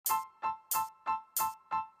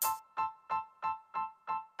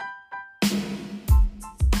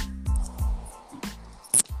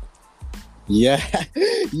Yeah.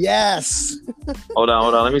 Yes. Hold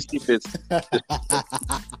on. Let me see if it's.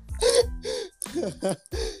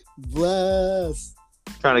 Bless.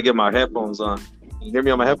 Trying to get my headphones on. Can you hear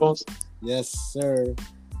me on my headphones? Yes, sir.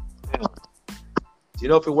 Do you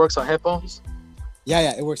know if it works on headphones?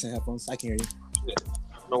 Yeah, it works in headphones. I can hear you.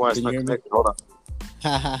 I don't know why it's Can not you hear me? connected. Hold on.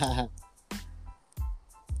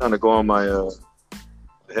 Trying to go on my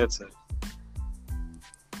headset.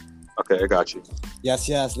 Okay, I got you.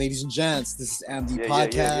 Yes, ladies and gents, this is MD Yeah.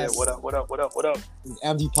 Podcast. What up? This is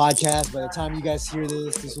MD Podcast. By the time you guys hear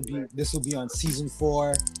this, this will be on season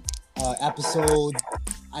 4, episode,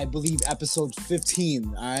 I believe episode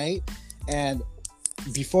 15. All right, and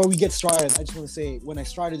before we get started, I just want to say when I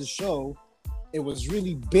started the show, it was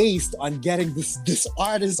really based on getting this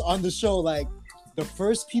artist on the show. Like the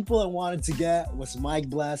first people I wanted to get was Mic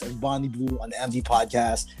Bles and Bonnie Blue on the MD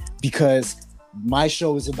Podcast because my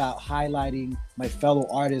show is about highlighting my fellow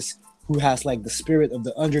artists who has like the spirit of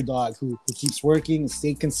the underdog, who keeps working and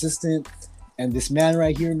stay consistent. And this man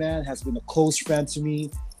right here, man, has been a close friend to me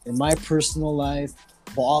in my personal life,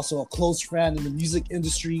 but also a close friend in the music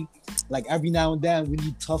industry. Like every now and then we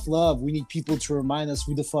need tough love. We need people to remind us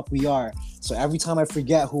who the fuck we are. So every time I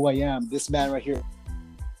forget who I am, this man right here,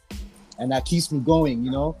 and that keeps me going,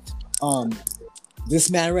 you know. This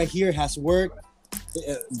man right here has worked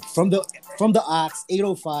from the Ox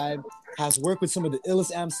 805, has worked with some of the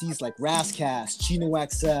illest MCs like Ras Kass, Chino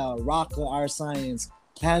XL, Rocka R Science,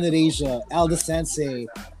 Planet Asia, Elda Sensei,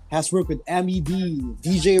 has worked with MED,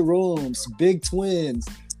 DJ Rome's, Big Twins,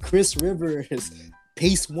 Chris Rivers,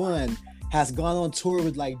 Pace One, has gone on tour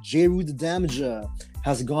with like Jeru Da Damaja,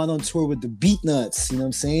 has gone on tour with the Beatnuts, you know what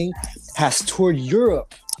I'm saying? Has toured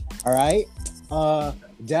Europe, all right?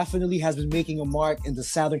 Definitely has been making a mark in the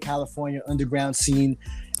Southern California underground scene,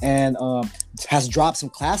 and has dropped some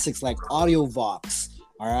classics like Audiovox,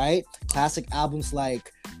 all right? Classic albums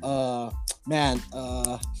like,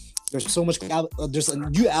 there's so much, there's a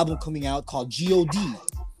new album coming out called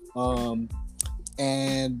God.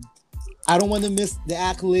 And I don't want to miss the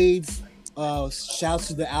accolades. Shouts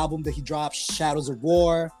to the album that he dropped, Shadows of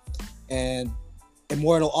War, and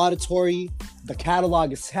Immortal Auditory. The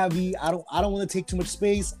catalog is heavy. I don't want to take too much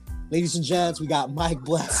space. Ladies and gents, we got Mic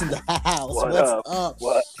Bles in the house. What's up?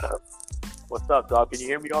 What's up, dog? Can you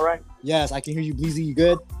hear me all right? Yes, I can hear you, Bleezy. You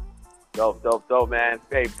good? Dope, man.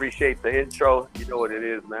 Hey, appreciate the intro. You know what it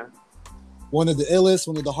is, man. One of the illest,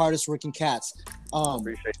 one of the hardest working cats.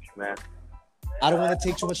 Appreciate you, man. I don't want to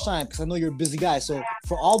take too much time because I know you're a busy guy. So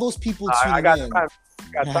for all those people tuning I got in, time.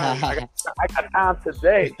 I got time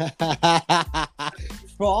today.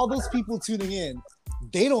 For all those people tuning in,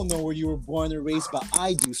 they don't know where you were born and raised, but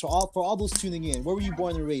I do. So for all those tuning in, where were you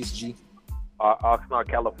born and raised, G? Oxnard,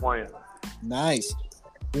 California. Nice.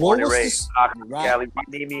 Born and raised, Oxnard, Cali,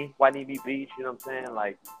 Wainimi Beach. You know what I'm saying?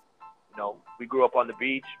 Like, you know, we grew up on the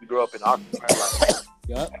beach. We grew up in Oxnard. Like,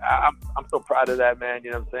 yep. I'm so proud of that, man. You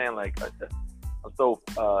know what I'm saying? Like, I'm so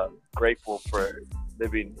grateful for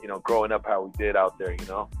living, you know, growing up how we did out there, you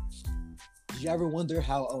know? Did you ever wonder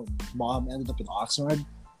how mom ended up in Oxnard?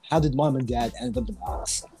 How did mom and dad end up in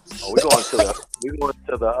Ox? Oh,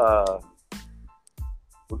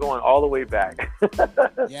 we're going all the way back.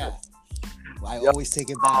 Yeah. I always take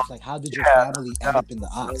it back. Like, how did your family end up in the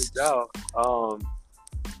Ox? No.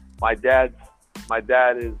 My dad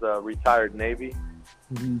is retired Navy.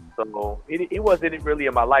 Mm-hmm. So he wasn't really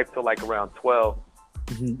in my life till like around 12.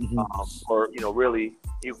 Mm-hmm. Or, you know, really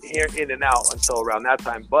here in and out until around that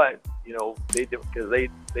time. But, you know, because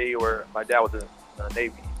they were, my dad was in the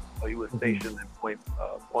Navy, so he was stationed in Point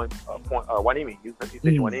Wainimi. He was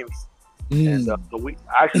stationed in Wainimi. And so we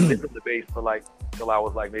actually lived in the base for like till I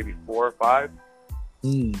was like maybe 4 or 5.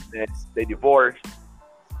 And they divorced,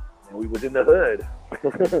 and we was in the hood.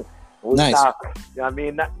 Nice. Not, you know what I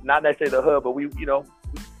mean? Not necessarily the hood, but we was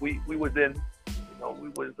in, you know,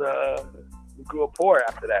 we grew up poor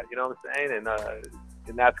after that, you know what I'm saying?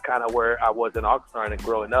 And that's kind of where I was in Oxnard and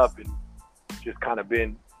growing up, and just kind of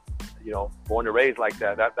been, you know, born and raised like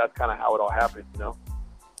that. That's kind of how it all happened, you know.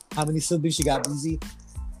 How many siblings you got, Beezy?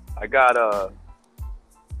 I got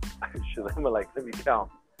let me count.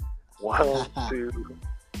 1, 2,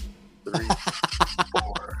 3,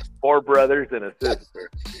 4 brothers and a sister.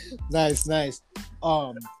 Nice. I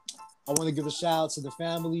want to give a shout out to the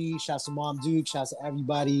family. Shout out to Mom Duke. Shout out to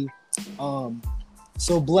everybody.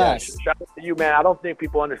 So blessed. Yeah, shout out to you, man. I don't think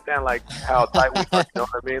people understand like how tight we are. You know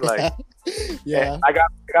what I mean? Like, yeah. I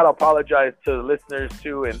got to apologize to the listeners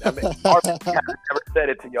too. And I mean, Martin never said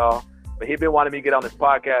it to y'all, but he been wanting me to get on this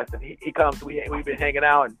podcast, and he comes. We've been hanging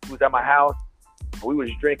out, and he was at my house, We was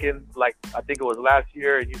drinking, like, I think it was last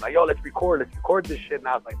year, and he's like, yo, let's record this shit. And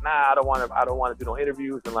I was like, nah, I don't want to do no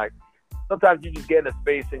interviews. And like, sometimes you just get in a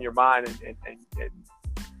space in your mind and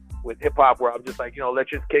with hip hop where I'm just like, let's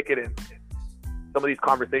just kick it. And some of these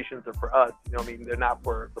conversations are for us, I mean, they're not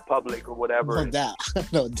for the public or whatever. No doubt.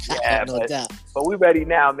 No doubt. Yeah, no doubt. But we're ready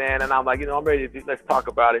now, man. And I'm like, I'm ready to let's talk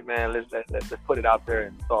about it, man. Let's put it out there,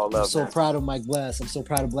 and it's all love. I'm so proud of Mic Bles. I'm so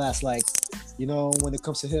proud of Blast. Like, when it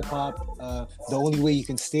comes to hip hop, the only way you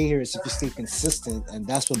can stay here is if you stay consistent, and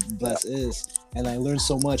that's what Blast is. And I learned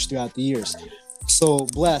so much throughout the years. So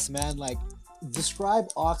Blast, man, like, describe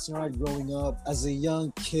Oxnard growing up as a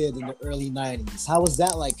young kid in the early 90s. How was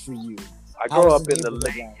that like for you? I grew up in the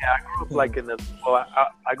late. Yeah, I grew up like in the. Well,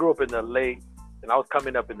 I grew up in the late, and I was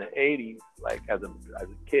coming up in the 80s, like as a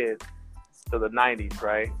kid, to the 90s,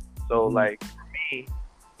 right? So like for me,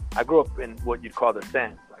 I grew up in what you'd call the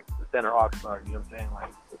cent, like the center Oxnard. You know what I'm saying?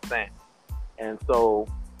 Like the cent. And so,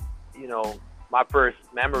 my first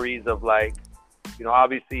memories of like,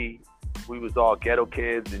 obviously we was all ghetto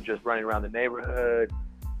kids and just running around the neighborhood,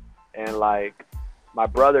 and like. My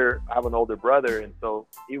brother, I have an older brother, and so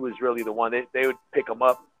he was really the one. They would pick him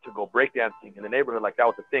up to go breakdancing in the neighborhood. Like, that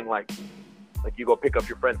was the thing. Like you go pick up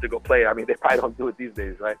your friends to go play. I mean, they probably don't do it these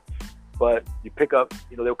days, right? But you pick up,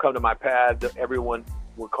 they'll come to my pad. Everyone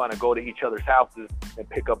would kind of go to each other's houses and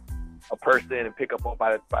pick up a person and pick up.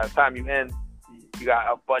 By the time you end, you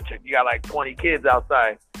got like 20 kids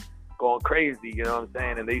outside going crazy. You know what I'm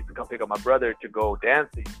saying? And they used to come pick up my brother to go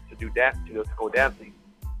dancing, to go dancing.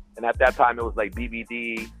 And at that time, it was like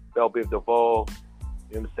BBD, Belle Biv DeVoe,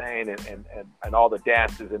 you know what I'm saying? And all the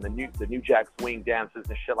dances and the New Jack Swing dances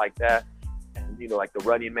and shit like that. And, like the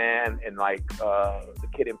Running Man and like the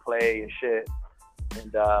Kid and Play and shit.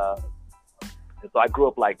 And so I grew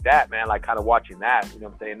up like that, man, like kind of watching that, you know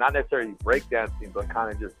what I'm saying? Not necessarily breakdancing, but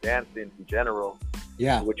kind of just dancing in general.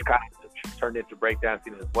 Yeah. Which kind of turned into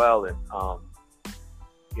breakdancing as well. And,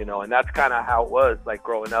 and that's kind of how it was like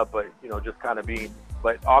growing up, but, just kind of being.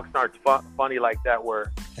 But Oxnard's funny like that,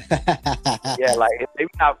 where, yeah, like it's maybe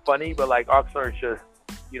not funny, but like Oxnard's just,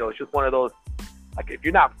 it's just one of those, like if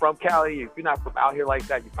you're not from Cali, if you're not from out here like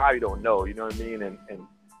that, you probably don't know, you know what I mean? And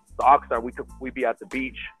the Oxnard, we'd be at the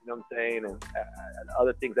beach, you know what I'm saying? And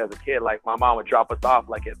other things as a kid, like my mom would drop us off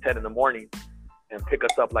like at 10 in the morning and pick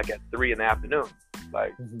us up like at 3 in the afternoon.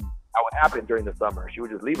 Like that would happen during the summer. She would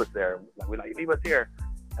just leave us there. Like, we're like, leave us here.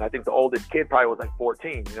 And I think the oldest kid probably was like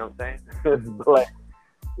 14, you know what I'm saying? So like,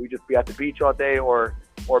 we just be at the beach all day, or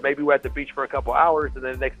maybe we're at the beach for a couple hours, and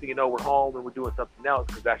then the next thing you know, we're home and we're doing something else,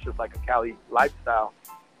 because that's just like a Cali lifestyle.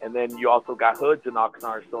 And then you also got hoods in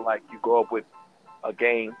Oxnard, so like you grow up with a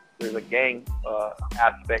gang. There's a gang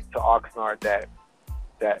aspect to Oxnard that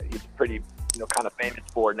is pretty, kind of famous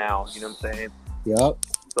for now. You know what I'm saying? Yep.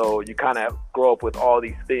 So you kind of grow up with all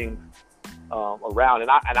these things around, and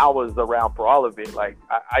I was around for all of it. Like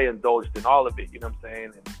I indulged in all of it, you know what I'm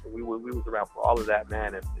saying? And we was around for all of that,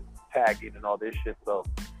 man, and tagging and all this shit. So,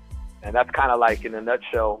 and that's kind of like in a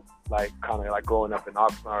nutshell, like kind of like growing up in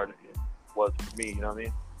Oxnard was for me, you know what I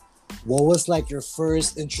mean? What was like your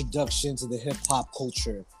first introduction to the hip hop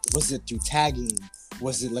culture? Was it through tagging?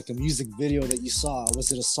 Was it like a music video that you saw?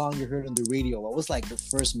 Was it a song you heard on the radio? What was like your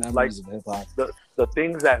first memories of hip hop? The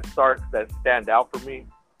things that stand out for me,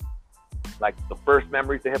 like the first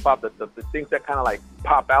memories of hip hop, the things that kind of like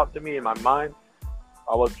pop out to me in my mind,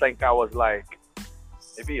 I was like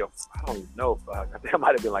maybe I don't even know if I think I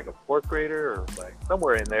might have been like a fourth grader or like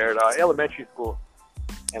somewhere in there at elementary school,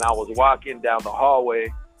 and I was walking down the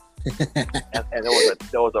hallway, and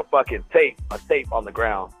there was a fucking tape on the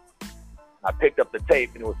ground. I picked up the tape,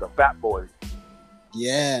 and it was the Fat Boys.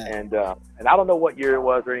 Yeah. And I don't know what year it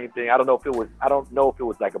was or anything. I don't know if it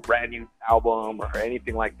was like a brand new album or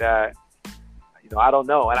anything like that. I don't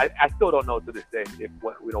know, and I still don't know to this day if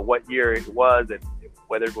what year it was and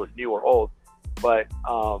whether it was new or old. But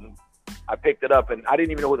I picked it up, and I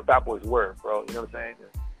didn't even know who the Fat Boys were, bro. You know what I'm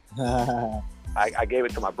saying? I gave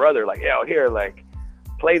it to my brother, like, yo, here, like,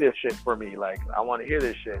 play this shit for me. Like, I want to hear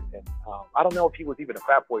this shit. And I don't know if he was even a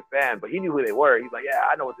Fat Boy fan, but he knew who they were. He's like, yeah,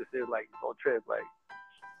 I know what this is. Like, no trip. Like,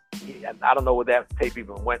 and I don't know what that tape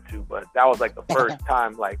even went to, but that was like the first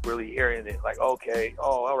time, like, really hearing it. Like, okay,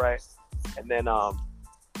 oh, all right. And then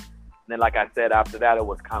like I said, after that, it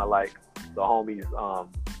was kind of like the homies,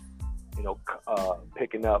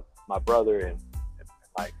 picking up my brother and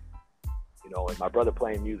like, and my brother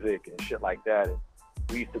playing music and shit like that. And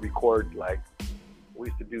we used to record, like,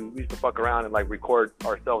 we used to fuck around and like record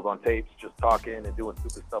ourselves on tapes, just talking and doing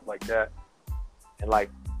stupid stuff like that. And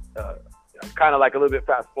like, kind of like a little bit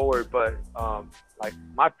fast forward, but like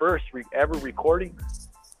my first ever recording,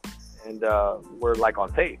 and we're like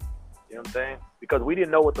on tape. You know what I'm saying? Because we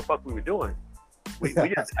didn't know what the fuck we were doing. We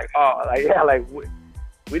just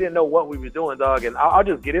we didn't know what we were doing, dog. And I'll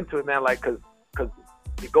just get into it, man. Like, cause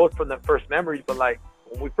it goes from the first memories. But like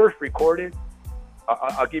when we first recorded,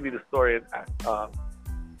 I'll give you the story.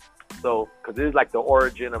 So, cause it is like the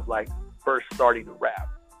origin of like first starting to rap.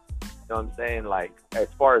 You know what I'm saying? Like as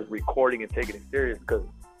far as recording and taking it serious, cause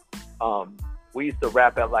we used to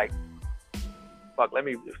rap at like, fuck.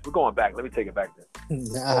 If we're going back. Let me take it back then.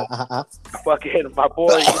 Fucking my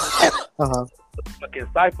boy. Fucking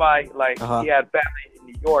sci-fi, like he had family in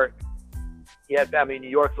New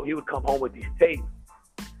York. So he would come home with these tapes,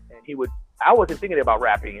 and I wasn't thinking about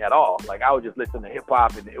rapping at all. Like I would just listen to hip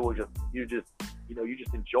hop, and it was just you just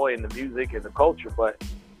enjoying the music and the culture. But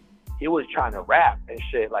he was trying to rap and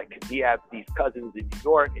shit. Like he had these cousins in New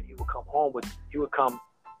York, and he would come home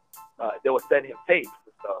they would send him tapes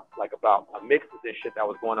and stuff, like about mixes and shit that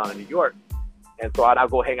was going on in New York. And so I'd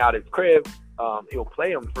go hang out at his crib. He'll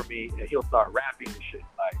play them for me, and he'll start rapping and shit.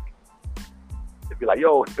 Like, it'd be like,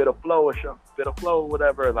 "Yo, spit a flow,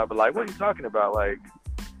 whatever." And I'd be like, "What are you talking about? Like,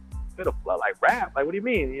 spit a flow, like rap? Like, what do you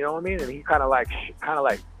mean? You know what I mean?" And he kind of like, I don't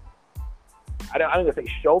gonna say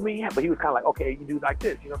show me, but he was kind of like, "Okay, you do like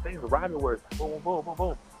this." You know what I'm saying? The rhyming words, boom, boom, boom,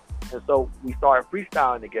 boom. And so we started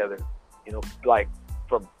freestyling together. You know, like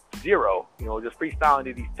from zero. You know, just freestyling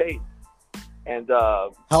to these tapes. And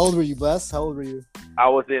how old were you, Bless? How old were you? I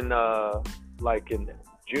was in like in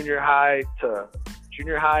junior high to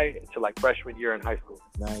like freshman year in high school.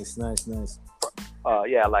 Nice.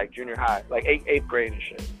 Yeah, like junior high, like eighth grade and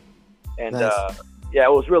shit. And nice. Yeah,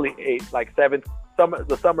 it was really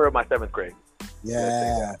the summer of my 7th grade.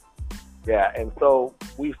 Yeah. Yeah, and so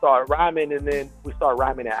we started rhyming, and then we started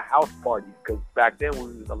rhyming at house parties, because back then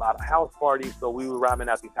we was a lot of house parties, so we were rhyming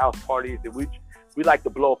at these house parties, and we like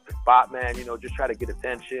to blow up the spot, man, you know, just try to get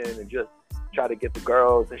attention and just try to get the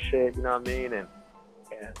girls and shit, you know what I mean? And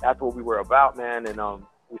that's what we were about, man. And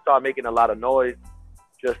we started making a lot of noise,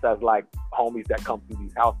 just as like homies that come through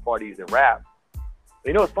these house parties and rap. But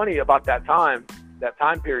you know what's funny about that time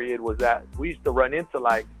period was that we used to run into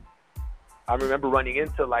like, I remember running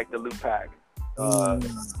into like the Loot Pack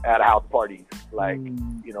at house parties, like,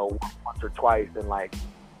 you know, once or twice, and like,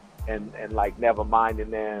 and like never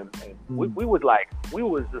minding them, and we was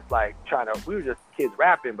just kids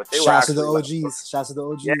rapping, but they were Shouts to the OGs.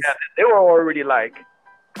 Yeah, they were already like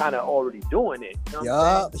kind of already doing it. You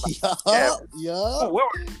know Yeah. We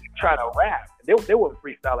were trying to rap. They wouldn't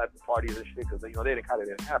freestyle at the parties and shit, because you know they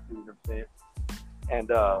didn't have to. You know what I'm saying?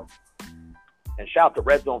 And shout to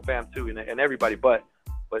Red Zone fam too, and everybody. But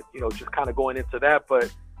you know, just kind of going into that. But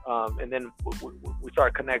and then we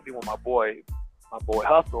started connecting with my boy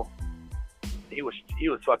Hustle. He was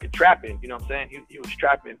fucking trapping. You know what I'm saying? He was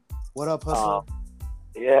trapping. What up, Hustle?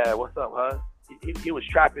 Yeah, what's up, Hus? He was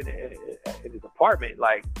trapping in his apartment,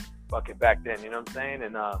 like fucking back then. You know what I'm saying?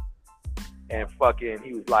 And fucking,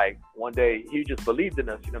 he was like, one day he just believed in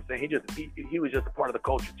us. You know what I'm saying? He was just a part of the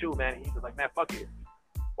culture too, man. He was like, man, fuck it.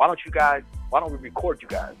 Why don't we record you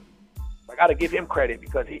guys? I gotta give him credit,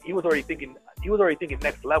 because he was already thinking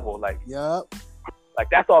next level. Like, yep. Like,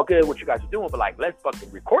 that's all good what you guys are doing, but like, let's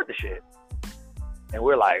fucking record the shit. And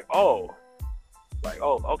we're like, oh,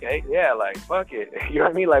 okay, yeah, like, fuck it. You know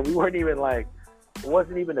what I mean? Like, we weren't even like, it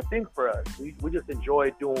wasn't even a thing for us. We just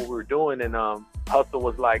enjoyed doing what we were doing. And Hustle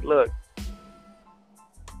was like, look,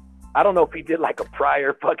 I don't know if he did like a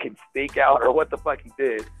prior fucking stakeout or what the fuck he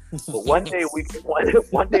did, but one day we go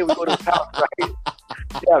to his house, right?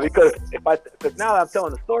 Yeah, because now that I'm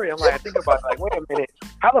telling the story, I'm like, I think about it, like, wait a minute,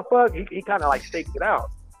 how the fuck he kind of like staked it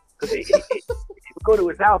out? Because he would go to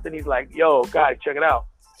his house and he's like, yo, guys, check it out.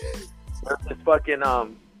 There's this fucking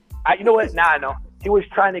you know what? Now I know. He was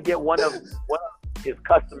trying to get one of his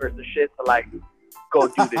customers and shit to like go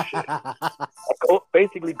do this shit. Like,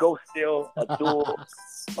 basically go steal a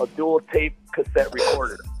dual tape cassette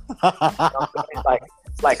recorder. You know what I'm saying?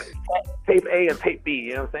 Like tape A and tape B,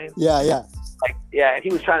 you know what I'm saying? Yeah. Like, yeah, and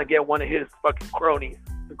he was trying to get one of his fucking cronies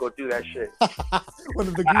to go do that shit. One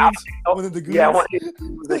of the goons? Yeah, one of his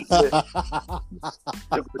goons to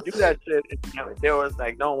do that shit. And, you know, there was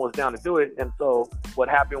like, no one was down to do it. And so what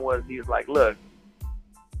happened was, he was like, look,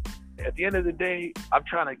 at the end of the day, I'm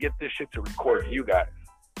trying to get this shit to record you guys.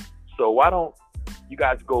 So why don't you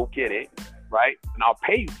guys go get it, right? And I'll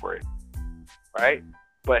pay you for it, right?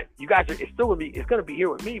 But you guys it's gonna be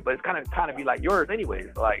here with me, but it's kind of be like yours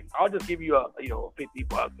anyways. Like, I'll just give you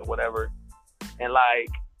 $50 or whatever, and like,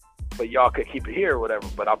 but y'all could keep it here or whatever.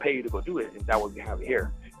 But I'll pay you to go do it, and that way we have it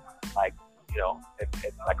here, like, you know, at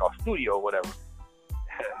like our studio or whatever.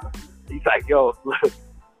 He's like, yo, look,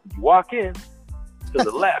 you walk in to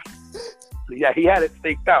the left, Yeah, he had it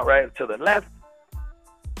staked out right to the left.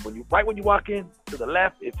 When you walk in to the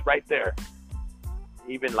left, it's right there.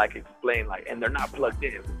 Even like explain like, and they're not plugged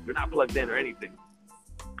in. They're not plugged in or anything.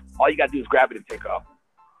 All you gotta do is grab it and take off.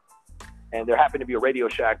 And there happened to be a Radio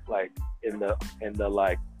Shack like in the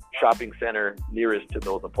like shopping center nearest to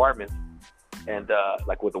those apartments, and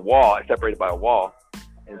like with a wall, separated by a wall.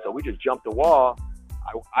 And so we just jumped the wall.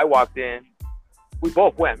 I walked in. We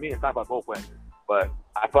both went. Me and Sci-Fi both went. But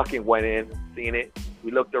I fucking went in, seen it.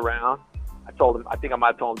 We looked around. I told him, I think I might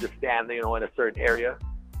have told him just stand, in a certain area.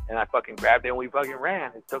 And I fucking grabbed it and we fucking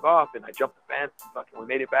ran and took off. And I jumped the fence. Fucking, we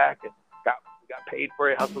made it back and we got paid for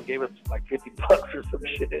it. Hustle gave us like $50 or some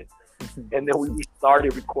shit. And then we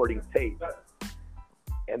started recording tape.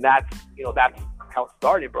 And that's how it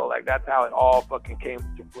started, bro. Like that's how it all fucking came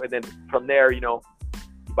to. And then from there, you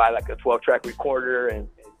buy like a 12-track recorder and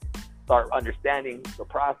start understanding the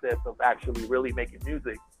process of actually really making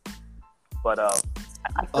music. But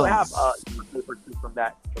I still have from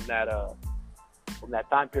that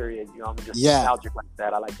time period. I'm just nostalgic like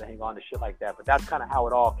that. I like to hang on to shit like that. But that's kind of how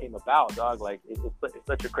it all came about, dog. Like it's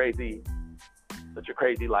such a crazy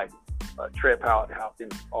like trip how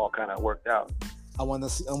things all kind of worked out. I want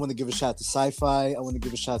to give a shout to Sci-Fi. I want to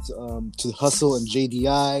give a shout to Hustle and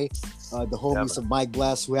JDI, the homies of Mic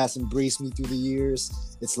Bles who has embraced me through the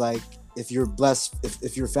years. It's like if you're blessed,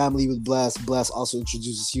 if your family was blessed, Bles also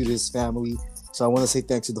introduces you to his family. So I want to say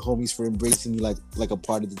thanks to the homies for embracing me like a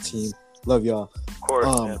part of the team. Love y'all. Of course,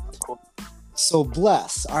 man. Of course. So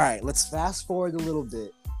Bles. All right, let's fast forward a little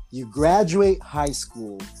bit. You graduate high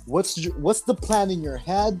school. What's the plan in your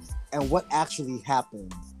head, and what actually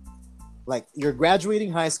happened? Like, you're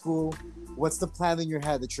graduating high school. What's the plan in your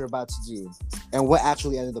head that you're about to do, and what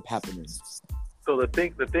actually ended up happening? So the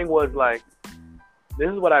thing was like, this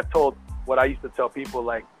is what I used to tell people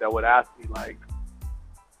like that would ask me like,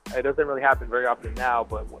 it doesn't really happen very often now,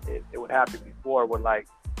 but it would happen before when like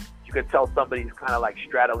you could tell somebody's kind of like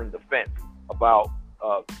straddling the fence about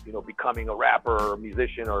becoming a rapper or a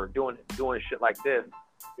musician or doing shit like this,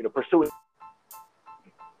 pursuing,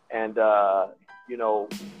 and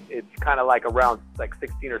it's kind of like around like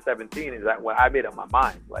 16 or 17 is that when I made up my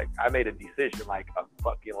mind. Like I made a decision like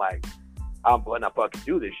fucking like I'm gonna fucking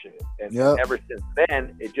do this shit, and ever since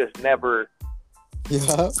then it just never.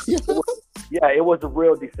 It was a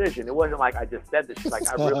real decision. It wasn't like I just said this shit. Like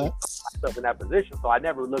I really put myself in that position, so I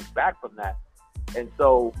never looked back from that. And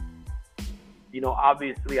so,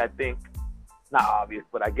 obviously, I think not obvious,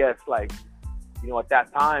 but I guess like, at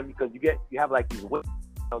that time, because you have like these,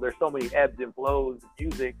 there's so many ebbs and flows of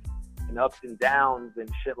music and ups and downs and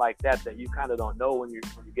shit like that you kind of don't know when you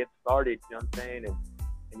get started. You know what I'm saying?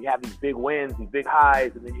 And you have these big wins, these big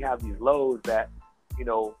highs, and then you have these lows that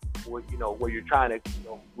where you're trying to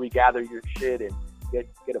regather your shit and get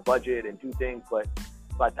a budget and do things, but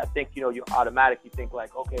I think you automatically think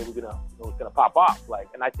like, okay, we're gonna it's gonna pop off, like,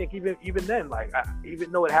 and I think even then, like,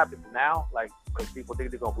 even though it happens now, like, because people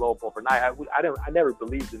think they're gonna blow up overnight, I never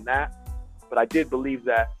believed in that, but I did believe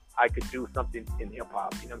that I could do something in hip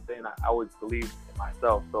hop. You know what I'm saying? I always believed in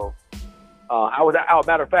myself. So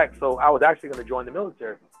matter of fact, so I was actually gonna join the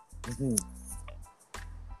military. Mm-hmm.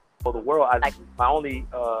 For the world, my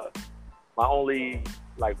only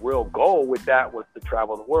like real goal with that was to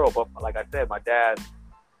travel the world. But like I said, my dad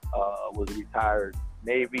was a retired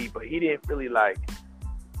Navy, but he didn't really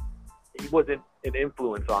he wasn't an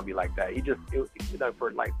influence on me like that. He just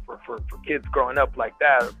for kids growing up like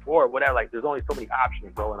that or whatever, like there's only so many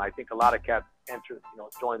options, bro. And I think a lot of cats enter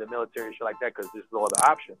join the military and shit like that because there's no other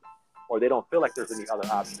option, or they don't feel like there's any other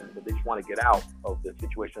option, but they just want to get out of the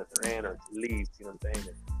situation that they're in or leave. You know what I'm saying?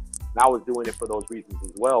 And I was doing it for those reasons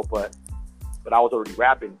as well, but I was already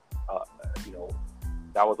rapping,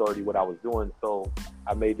 that was already what I was doing. So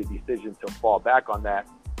I made the decision to fall back on that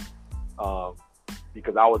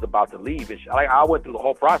because I was about to leave. And I went through the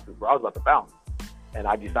whole process where I was about to bounce, and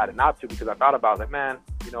I decided not to because I thought about it, like, man,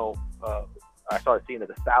 I started seeing the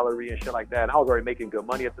salary and shit like that, and I was already making good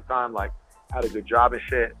money at the time, like I had a good job and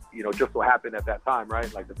shit, just so happened at that time, right?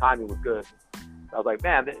 Like the timing was good. I was like,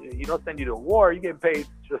 man, send you to war, you get paid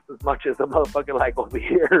just as much as a motherfucker like over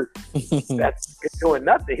here that's doing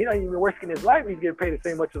nothing. He not even risking his life. He's getting paid the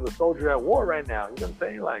same much as a soldier at war right now. You know what I'm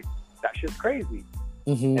saying? Like, that shit's crazy.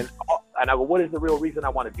 Mm-hmm. And I go, what is the real reason I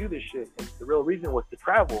want to do this shit? And the real reason was to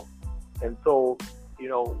travel. And so,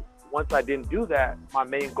 once I didn't do that, my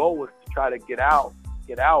main goal was to try to get out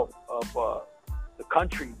of the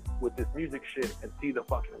country with this music shit and see the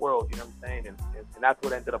fucking world. You know what I'm saying? And that's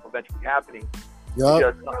what ended up eventually happening.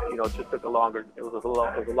 Yep. It just took a longer. It was a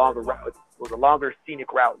longer route. It was a longer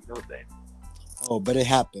scenic route. You know what I'm saying? Oh, but it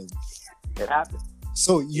happened. It happened.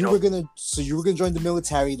 So you were gonna join the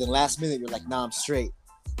military. Then last minute, you're like, nah, I'm straight.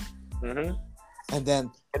 Mm-hmm. And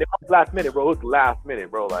then it was last minute, bro. It was last minute,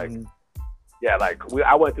 bro. Like, yeah, like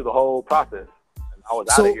I went through the whole process. And I was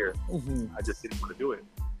out of here. I just didn't want to do it.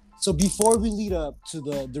 So before we lead up to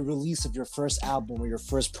the release of your first album or your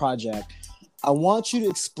first project, I want you to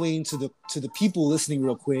explain to the people listening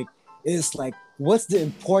real quick. Is like, what's the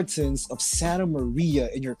importance of Santa Maria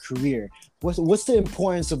in your career? What's the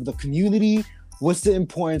importance of the community? What's the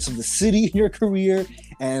importance of the city in your career?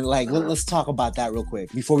 And like, let's talk about that real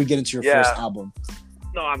quick before we get into your first album.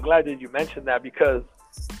 No, I'm glad that you mentioned that because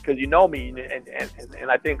you know me, and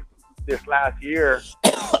I think this last year,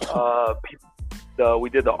 we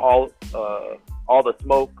did the all the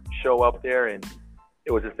smoke show up there, and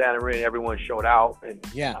it was in Santa Maria, and everyone showed out, and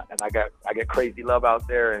I get crazy love out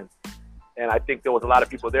there, and I think there was a lot of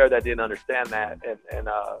people there that didn't understand that, and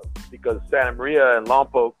because Santa Maria and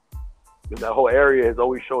Lompoc, that whole area has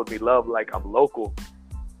always showed me love, like I'm local,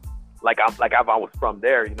 like I was from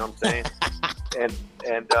there, you know what I'm saying?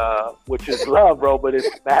 and which is love, bro, but it's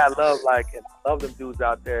mad love, like, and I love them dudes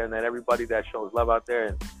out there, and then everybody that shows love out there.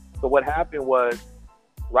 And so what happened was,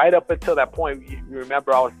 right up until that point, you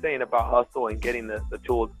remember I was saying about hustle and getting the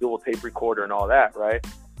dual tape recorder and all that, right?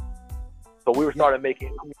 So we were started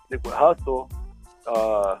making music with Hustle.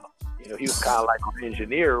 You know, he was kind of like an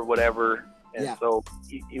engineer or whatever. And so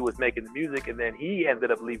he was making the music, and then he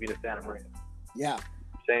ended up leaving to Santa Maria. Yeah.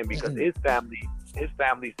 Saying because his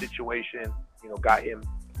family situation, you know, got him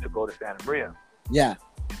to go to Santa Maria. Yeah.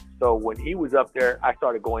 So when he was up there, I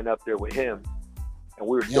started going up there with him, and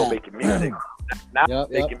we were still making music. Not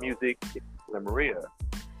making music in Santa Maria.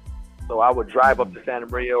 So I would drive up to Santa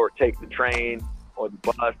Maria or take the train or the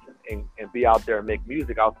bus and be out there and make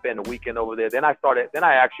music. I'll spend a weekend over there. Then I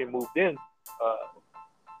actually moved in.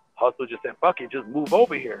 Hustle just said, fuck it, just move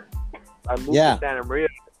over here. I moved to Santa Maria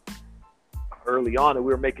early on, and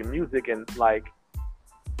we were making music, and like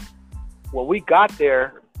when we got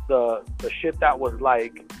there, the shit that was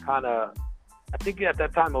like kind of, I think at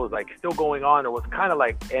that time it was like still going on, or was kind of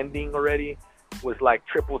like ending already, was like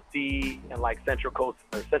Triple C and like Central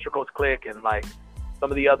Coast Click, and like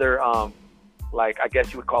some of the other like I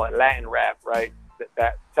guess you would call it Latin rap, right?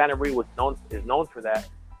 That Santa Maria is known for that,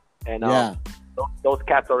 and those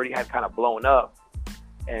cats already had kind of blown up,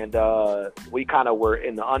 and we kind of were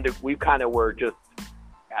we kind of were just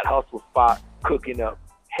at Hustle spot cooking up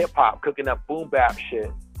hip hop, cooking up boom bap shit,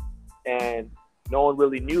 and no one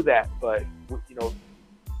really knew that. But you know,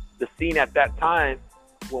 the scene at that time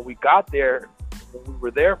when we got there, when we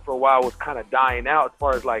were there for a while, was kind of dying out as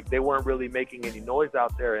far as like they weren't really making any noise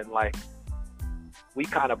out there, and like we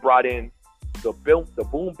kind of brought in the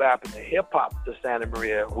boom bap and the hip hop to Santa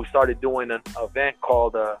Maria. We started doing an event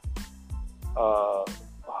called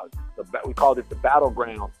we called it the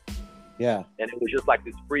Battleground. Yeah. And it was just like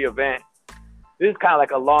this free event. This is kind of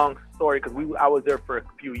like a long story because I was there for a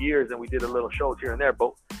few years and we did a little shows here and there.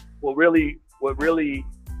 But what really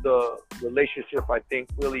the relationship I think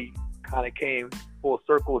really kind of came full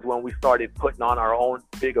circle is when we started putting on our own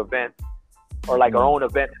big event, or like our own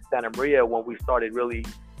event in Santa Maria, when we started really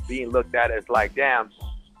being looked at as like, damn,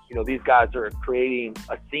 you know, these guys are creating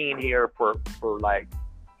a scene here for like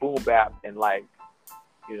boom bap and like,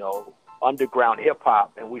 you know, underground hip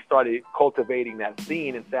hop. And we started cultivating that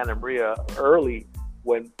scene in Santa Maria early,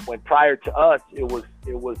 when prior to us it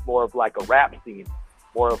was more of like a rap scene,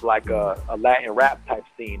 more of like a Latin rap type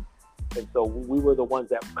scene. And so we were the ones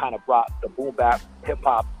that kind of brought the boom bap hip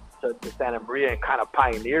hop to Santa Maria and kind of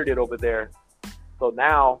pioneered it over there. So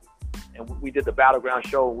now, and we did the Battleground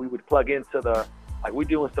show, we would plug into we're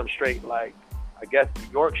doing some straight, like, I guess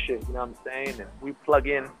New York shit, you know what I'm saying? And we plug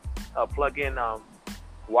in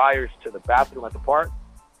wires to the bathroom at the park.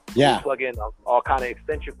 Yeah. We plug in all kind of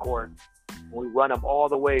extension cords, and we run them all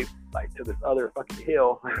the way like to this other fucking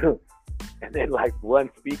hill, and then like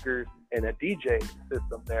run speakers and a DJ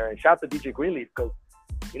system there. And shout out to DJ Greenleaf, because,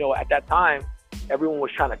 you know, at that time, everyone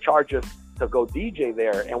was trying to charge us to go DJ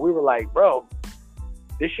there. And we were like, bro,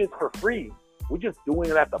 this shit's for free. We're just doing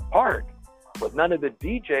it at the park. But none of the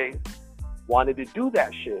DJs wanted to do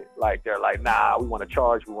that shit. Like, they're like, nah, we want to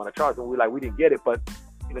charge. And we're like, we didn't get it. But,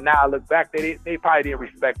 you know, now I look back, they probably didn't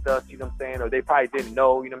respect us, you know what I'm saying? Or they probably didn't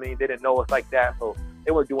know, you know what I mean? They didn't know us like that. So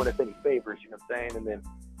they weren't doing us any favors, you know what I'm saying? And then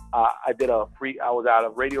I was at a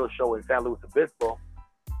radio show in San Luis Obispo,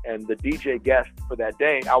 and the DJ guest for that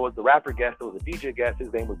day, I was the rapper guest, there was a DJ guest,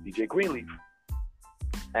 his name was DJ Greenleaf.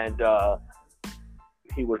 And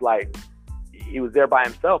he was there by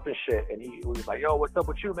himself and shit, and he was like, yo, what's up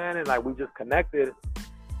with you, man? And like, we just connected,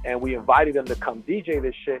 and we invited him to come DJ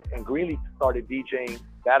this shit, and Greenleaf started DJing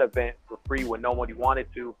that event for free when nobody wanted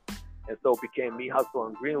to. And so it became me, Hustle,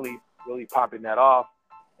 and Greenleaf really popping that off.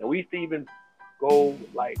 And we used to even go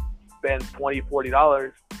like spend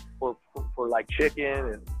 $20-$40 for like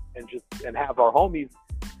chicken and have our homies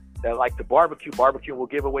that like to barbecue, and we'll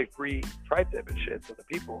give away free tri-tip and shit to the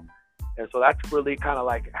people. And so that's really kind of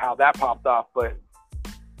like how that popped off. But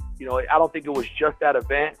you know, I don't think it was just that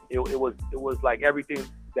event. It was like everything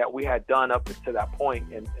that we had done up to that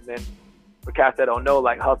point. And then for cats that don't know,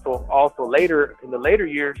 like Hustle also later in the later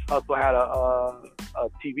years, Hustle had a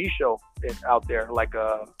TV show out there, like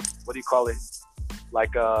a, what do you call it?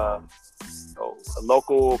 Like a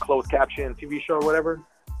local closed caption TV show or whatever.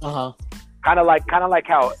 Kind of like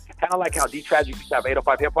how D-Tragic used to have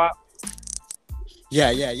 805 Hip Hop.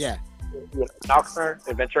 Yeah. In Oxnard,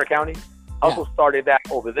 in Ventura County. Hustle started that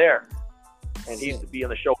over there, and he used to be on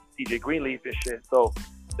the show with DJ Greenleaf and shit. So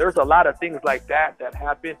there's a lot of things like that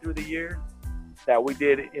happened through the years that we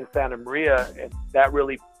did in Santa Maria, and that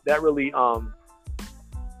really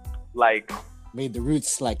like made the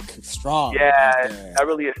roots like strong. Yeah, that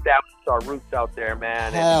really established our roots out there,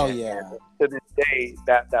 man. Hell and yeah. To this day,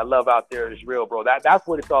 that love out there is real, bro. That's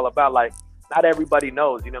what it's all about. Like, not everybody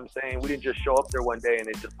knows, you know what I'm saying? We didn't just show up there one day and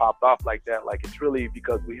it just popped off like that. Like, it's really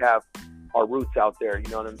because we have our roots out there, you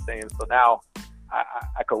know what I'm saying? So now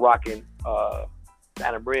I could rock in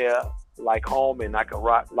Santa Maria like home, and I could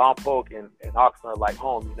rock Lompoc and Oxnard like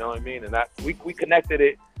home, you know what I mean? And that we connected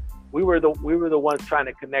it. We were the ones trying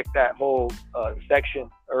to connect that whole section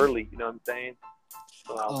early, you know what I'm saying?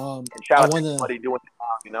 And shout out to everybody doing it now,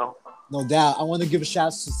 you know? No doubt. I want to give a shout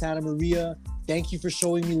out to Santa Maria. Thank you for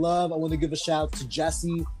showing me love. I want to give a shout out to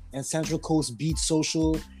Jesse and Central Coast Beat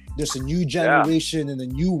Social. There's a new generation and a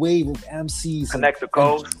new wave of MCs. Connect the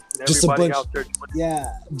Coast. Just a bunch. Out there. Yeah,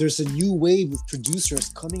 there's a new wave of producers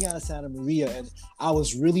coming out of Santa Maria, and I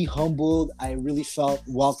was really humbled. I really felt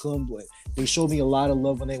welcomed. They showed me a lot of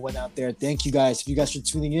love when they went out there. Thank you guys. If you guys are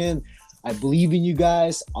tuning in, I believe in you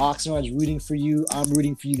guys. Oxnard is rooting for you. I'm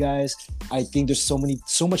rooting for you guys. I think there's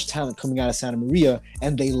so much talent coming out of Santa Maria,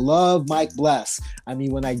 and they love Mic Bles. I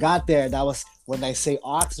mean, when I got there, that was when I say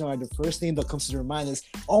Oxnard, the first name that comes to their mind is,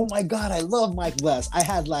 oh my God, I love Mic Bles. I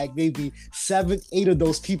had like maybe 7-8 of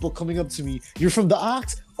those people coming up to me. You're from the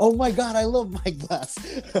Ox? Oh my God, I love Mic Bles.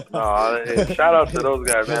 Shout out to those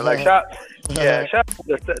guys, man. Like shout out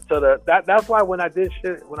to that's why when I did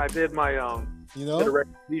my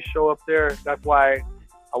the show up there, that's why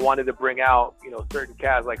I wanted to bring out, you know, certain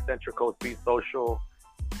cats like Central Coast Beat Social,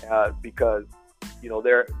 because, you know,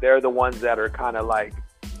 they're the ones that are kind of like,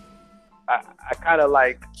 I kind of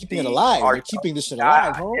like keeping it alive. They're keeping this shit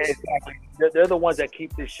alive, huh? Exactly. They're the ones that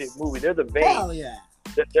keep this shit moving. They're the veins. Hell yeah.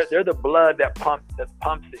 They're the blood that pumps it.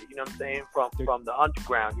 You know what I'm saying? From the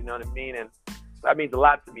underground. You know what I mean? And that means a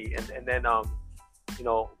lot to me. And then you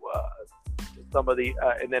know, some of the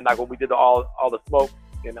and then like when we did all the smoke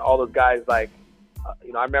and all those guys, like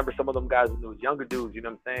you know, I remember some of them guys when those younger dudes. You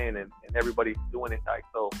know what I'm saying? And everybody's doing it like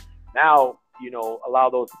so now. You know, a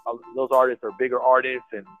lot of those artists are bigger artists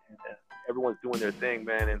and everyone's doing their thing,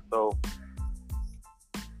 man. And so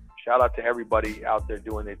shout out to everybody out there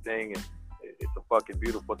doing their thing. And it's a fucking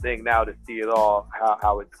beautiful thing now to see it all,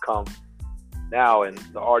 how it's come now and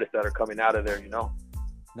the artists that are coming out of there, you know?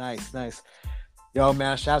 Nice. Yo,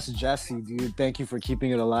 man, shout out to Jesse, dude. Thank you for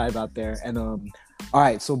keeping it alive out there. And all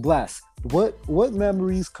right, so Bles, what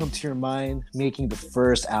memories come to your mind making the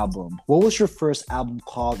first album? What was your first album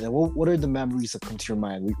called, and what are the memories that come to your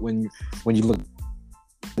mind when you look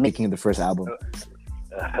making the first album?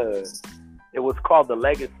 It was called The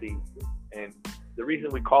Legacy, and the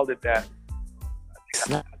reason we called it that,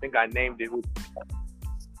 I think I named it.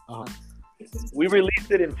 We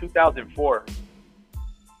released it in 2004,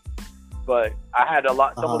 but I had some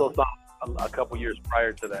of those songs a couple years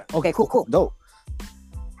prior to that. Okay, cool, dope.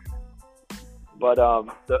 But I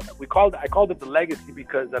called it The Legacy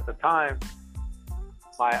because at the time,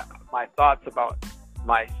 my thoughts about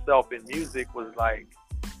myself in music was like,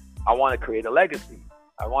 I want to create a legacy.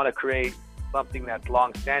 I want to create something that's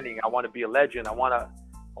long standing. I want to be a legend. I want to.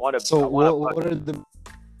 So what are the?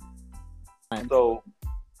 So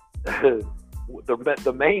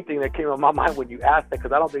the main thing that came to my mind when you asked that,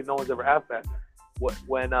 because I don't think no one's ever asked that.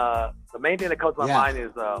 When the main thing that comes to my mind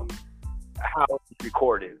is how it's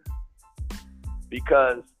recorded.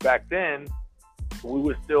 Because back then we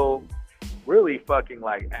were still really fucking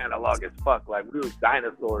like analog as fuck. Like we were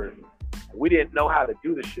dinosaurs. We didn't know how to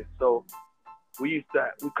do the shit. So we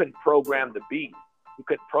couldn't program the beat. We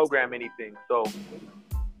couldn't program anything. So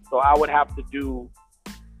I would have to do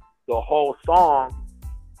the whole song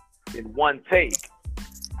in one take.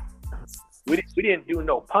 We didn't do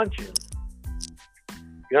no punches.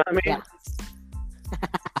 You know what I mean?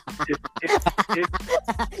 Yeah.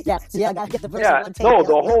 It, Yeah, so yeah, I gotta get the verse yeah. in one take. No, Yeah.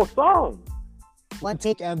 the whole song. One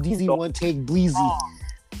take. MDZ, The- one take, Bleezy.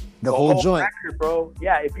 The The whole joint. record, bro.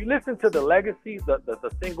 Yeah, if you listen to the Legacy,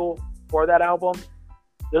 the single for that album,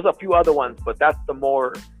 there's a few other ones, but that's the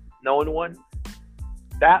more known one.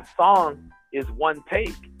 That song is one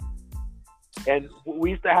take. And I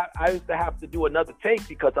used to have to do another take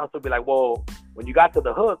because I used to be like, well, when you got to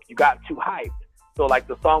the hook, you got too hyped. So like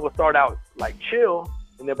the song would start out like chill,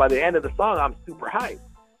 and then by the end of the song, I'm super hyped.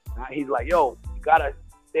 He's like, yo, you gotta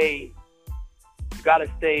stay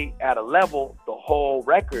at a level the whole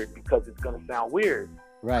record because it's gonna sound weird.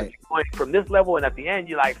 Right. You're going from this level, and at the end,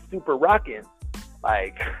 you're like super rocking,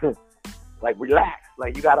 like like relax.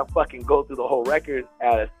 Like you gotta fucking go through the whole record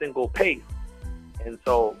at a single pace. And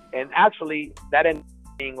so, and actually, that ended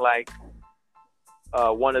up being like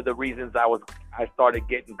one of the reasons I started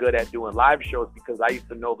getting good at doing live shows because I used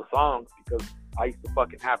to know the songs because I used to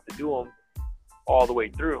fucking have to do them all the way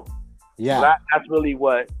through. Yeah. So that's really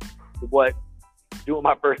what doing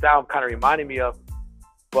my first album kind of reminded me of.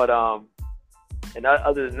 But and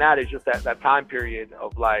other than that, it's just that time period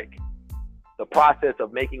of like the process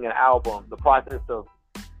of making an album, the process of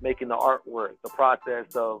making the artwork, the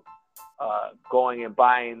process of going and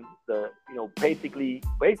buying basically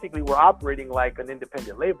we're operating like an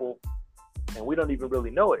independent label and we don't even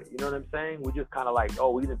really know it. You know what I'm saying? We just kind of like,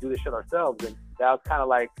 oh, we didn't do this shit ourselves. And that was kind of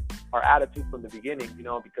like our attitude from the beginning,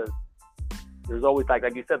 because there's always like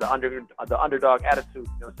you said, the underdog attitude, you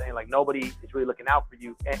know what I'm saying? Like nobody is really looking out for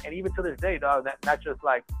you. And even to this day, dog, that's just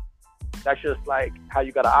like how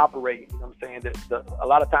you got to operate. You know what I'm saying? A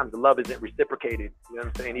lot of times the love isn't reciprocated. You know what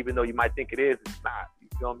I'm saying? Even though you might think it is, it's not. You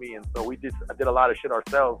feel me? And so I did a lot of shit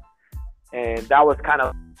ourselves. And that was kind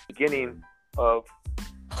of the beginning of,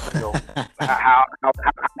 how I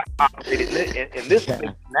operated in this place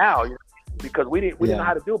now, because we didn't know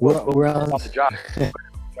how to do it. But we're on the job.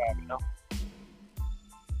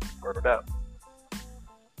 Word up.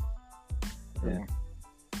 Yeah.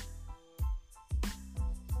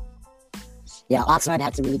 Yeah, Oxnard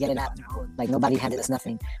had to really get it out. Like nobody had this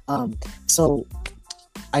nothing. So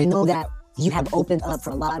I know that you have opened up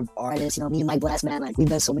for a lot of artists. Me and Mic Bles, man, like we've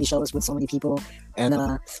done so many shows with so many people.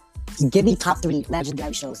 And give me top 3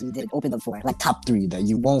 legendary shows you did open up for. Like top 3 that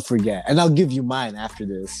you won't forget. And I'll give you mine after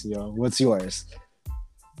this. What's yours?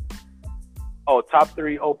 Oh, top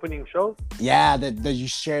 3 opening shows? Yeah, that you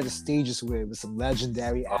share the stages with some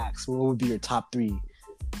legendary acts. What would be your top 3?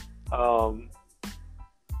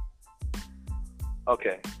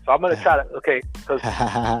 Okay, so I'm gonna try to. Okay, because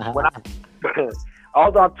when I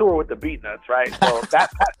was on tour with the Beatnuts, right? So that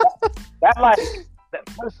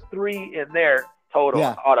puts 3 in there total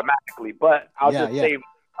automatically. But I'll just save.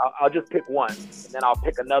 I'll just pick one, and then I'll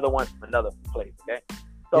pick another one from another place. Okay.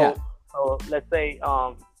 So let's say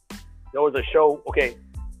there was a show. Okay,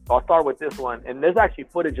 so I'll start with this one, and there's actually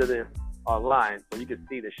footage of this online, so you can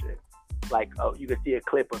see this shit. Like you can see a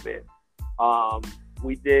clip of it.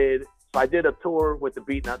 So I did a tour with the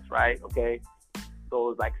Beatnuts, right? Okay. So it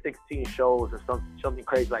was like 16 shows or something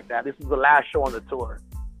crazy like that. This was the last show on the tour.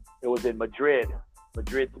 It was in Madrid,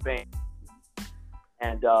 Spain.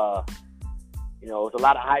 And, it was a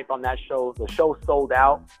lot of hype on that show. The show sold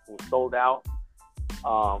out. It was sold out.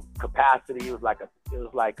 Capacity was like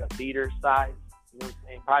a theater size. You know what I'm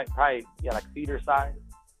saying? Probably like theater size.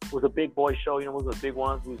 It was a big boy show, one of the big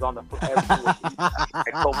ones. We was on the co-headlining,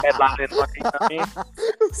 you know what I mean?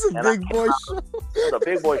 It's a big boy show. It's a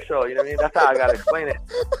big boy show, you know what I mean? That's how I gotta explain it.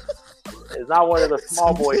 It's not one of the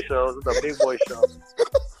small boy shows, it's a big boy show.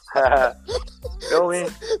 You know what I mean?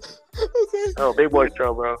 Okay. Oh, big boy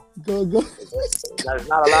show, bro. Go. There's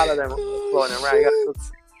not a lot of them floating around. You gotta do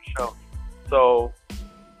the show. So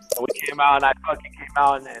we came out and I fucking came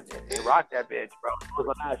out and rocked that bitch, bro. It was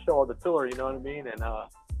a nice show on the tour, you know what I mean? And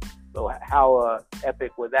so how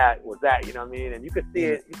epic was that, you know what I mean? And you could see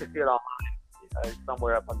it online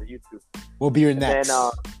somewhere up on the YouTube. What will be your next?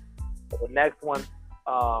 And then the next one,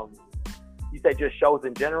 you said just shows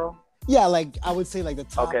in general? Yeah, like I would say like the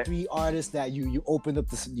top 3 artists that you opened up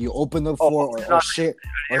for or shared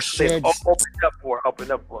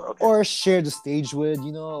opened up for okay. Or share the stage with,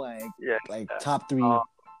 top 3.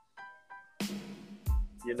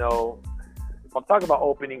 If I'm talking about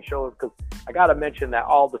opening shows, because I gotta mention that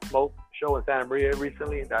All the Smoke show in Santa Maria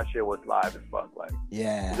recently, that shit was live as fuck. Like,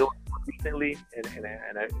 yeah, it was recently, and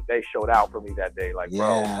they showed out for me that day. Like,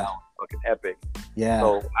 bro, that was fucking epic. Yeah.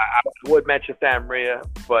 So I would mention Santa Maria,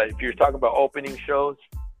 but if you're talking about opening shows,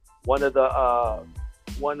 one of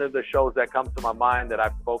the shows that comes to my mind that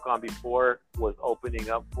I've spoke on before was opening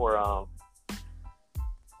up for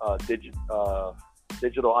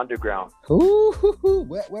Digital Underground. Ooh,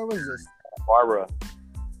 where was this? Barbara.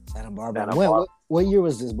 Santa Barbara. What year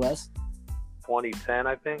was this, Wes? 2010,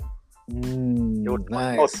 I think.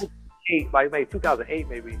 Nice. Oh, 2008, like maybe 2008,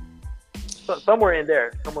 maybe. So, somewhere in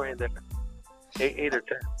there. 8 or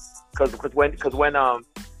 10. Because when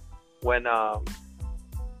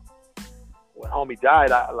homie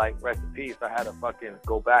died, I like rest in peace. I had to fucking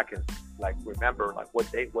go back and like remember like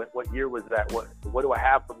what date, what year was that? What do I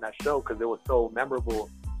have from that show? Because it was so memorable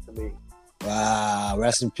to me. Wow,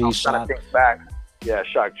 rest in peace, Shock. I'm trying to think back. Yeah,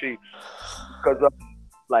 Shock G. Because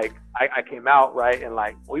like I came out right and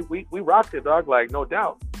like we rocked it, dog. Like no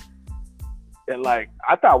doubt. And like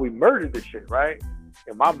I thought we murdered this shit, right?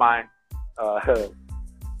 In my mind. And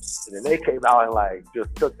then they came out and like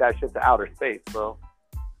just took that shit to outer space, bro.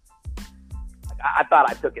 I thought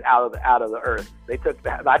I took it out of the earth. They took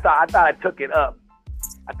that. I thought I took it up.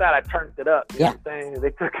 I thought I turned it up. You know what I'm saying? They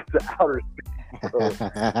took it to outer space.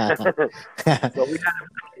 So we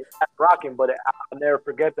had rocking, but I'll never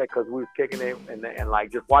forget that because we was kicking it and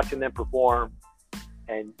like just watching them perform,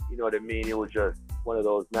 and you know what I mean. It was just one of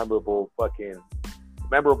those memorable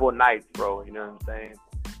nights, bro. You know what I'm saying?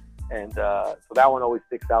 And so that one always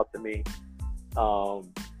sticks out to me.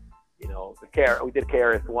 You know, we did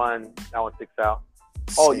KRS-One. That one sticks out.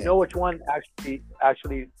 Oh, you know which one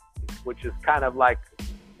actually, which is kind of like,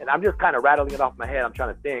 and I'm just kind of rattling it off my head. I'm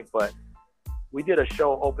trying to think, but we did a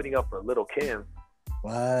show opening up for Little Kim.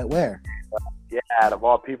 What? Where? Yeah, out of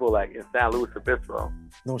all people, like in San Luis Obispo.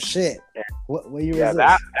 No shit. Yeah. What year was this? Yeah,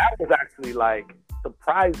 that was actually like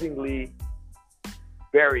surprisingly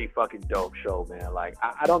very fucking dope show, man. Like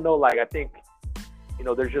I don't know, like I think, you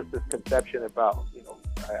know, there's just this conception about, you know,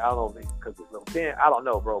 I don't know because it's Little Kim. I don't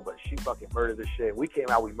know, bro, but she fucking murdered this shit. We came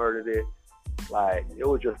out, we murdered it. Like it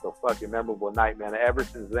was just a fucking memorable night, man. And ever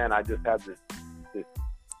since then, I just have this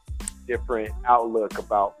different outlook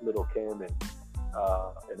about Little Kim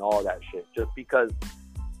and all that shit. Just because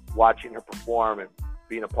watching her perform and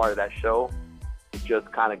being a part of that show, it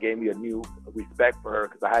just kind of gave me a new respect for her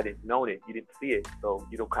because I hadn't known it. You didn't see it, so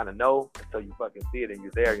you don't kind of know until you fucking see it and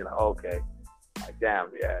you're there. You're like, oh, okay. Like, damn,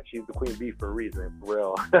 yeah, she's the queen bee for a reason, for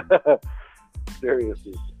real.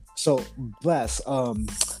 Seriously. So, Bless,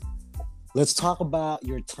 let's talk about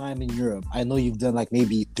your time in Europe. I know you've done like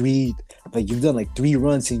maybe three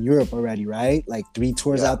runs in Europe already, right? Like 3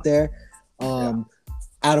 tours out there.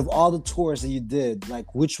 Out of all the tours that you did,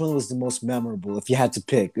 like which one was the most memorable? If you had to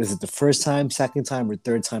pick, is it the first time, second time, or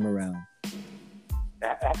third time around?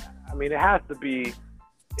 I mean, it has to be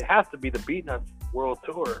the Beatnuts World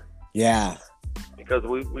Tour. Yeah. Because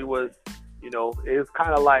we was, you know, it was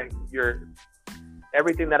kind of like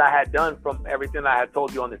everything that I had done from everything I had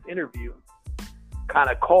told you on this interview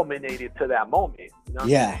kind of culminated to that moment. You know?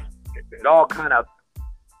 Yeah. It all kind of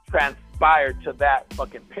transpired to that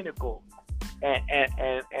fucking pinnacle.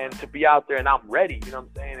 And to be out there and I'm ready, you know what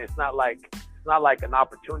I'm saying? It's not like an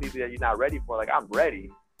opportunity that you're not ready for. Like I'm ready. You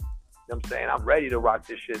know what I'm saying? I'm ready to rock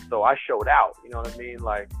this shit. So I showed out, you know what I mean?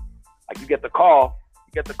 Like you get the call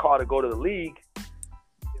to go to the league.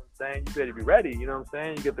 You know what I'm saying? You better be ready, you know what I'm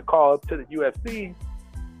saying? You get the call up to the UFC. You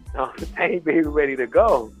know what I'm saying? You better be ready to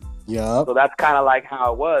go. Yeah. So that's kind of like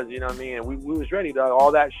how it was, you know what I mean? And we was ready, dog.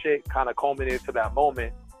 All that shit kind of culminated to that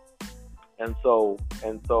moment. And so,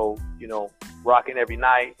 you know, rocking every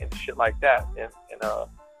night and shit like that. And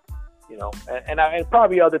you know, and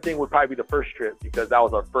probably the other thing would probably be the first trip because that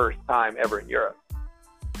was our first time ever in Europe.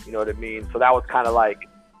 You know what I mean? So that was kind of like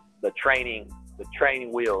the training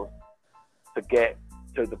wheels to get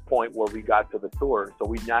to the point where we got to the tour. So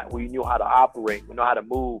we knew how to operate. We know how to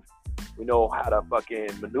move. We know how to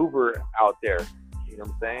fucking maneuver out there. You know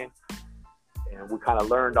what I'm saying? And we kind of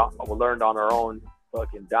learned on our own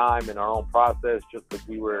fucking dime and our own process just because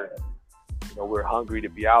we were hungry to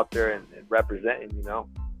be out there and representing, you know.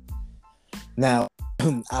 Now,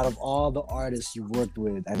 out of all the artists you've worked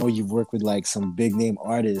with, I know you've worked with like some big name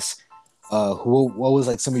artists. What was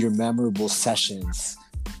like some of your memorable sessions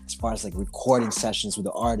as far as like recording sessions with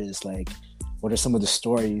the artists? Like, what are some of the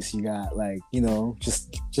stories you got? Like, you know,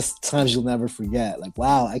 just times you'll never forget. Like,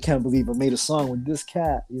 wow, I can't believe I made a song with this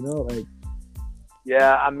cat. You know, like.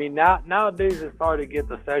 Yeah, I mean, nowadays it's hard to get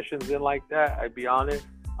the sessions in like that. I'd be honest.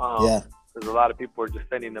 Yeah. Because a lot of people are just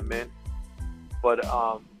sending them in. But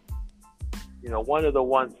you know, one of the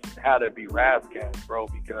ones had to be Ras Kass, bro,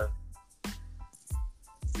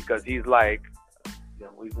 because he's like, you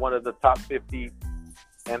know, he's one of the top 50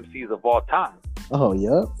 MCs of all time. Oh,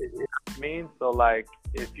 yeah. You know what I mean? So like,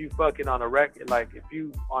 if you fucking on a record, like if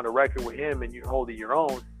you on a record with him and you're holding your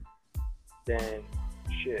own, then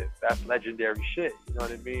shit, that's legendary shit. You know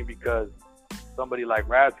what I mean? Because somebody like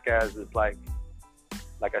Ras Kass is like,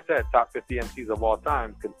 like I said, top 50 MCs of all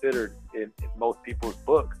time, considered in most people's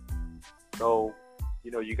books. So,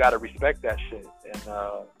 you know, you got to respect that shit.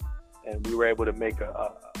 And we were able to make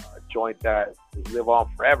a joint that live on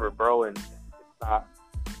forever, bro. And it's not,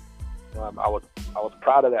 you know, I was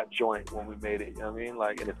proud of that joint when we made it. You know what I mean?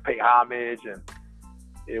 Like, and it's pay homage, and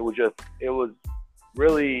it was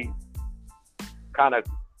really kind of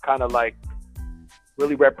like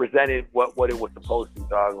really represented what it was supposed to,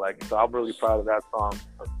 dog. Like, so I'm really proud of that song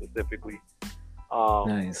specifically.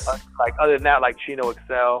 Nice. Like, other than that, like Chino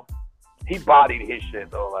Excel, he bodied his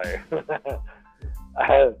shit though. Like,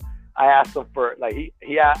 I asked him for like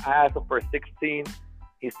I asked him for 16.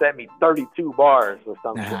 He sent me 32 bars or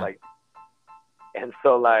something like. And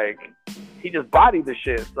so like he just bodied the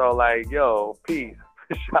shit. So like, yo, peace.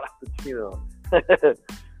 Shout out to Chino.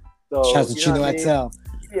 So shout out to Chino XL.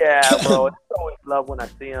 Yeah, bro. It's always love when I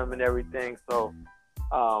see him and everything. So,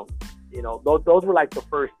 you know, those were like the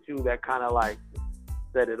first two that kind of like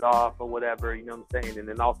set it off or whatever. You know what I'm saying? And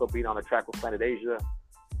then also being on a track with Planet Asia,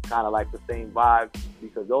 kind of like the same vibe,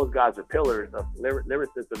 because those guys are pillars of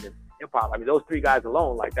lyricism and hip hop. I mean, those three guys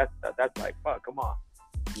alone, like that's like, fuck, come on.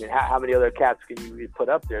 I mean, how many other cats can you put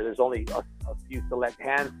up there? There's only a few select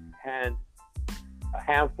a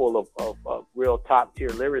handful of real top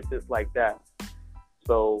tier lyricists like that.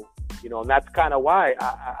 So, you know, and that's kind of why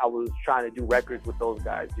I was trying to do records with those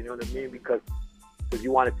guys. You know what I mean? Because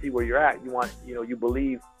you want to see where you're at. You want, you know, I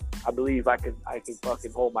believe I can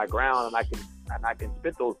fucking hold my ground, and I can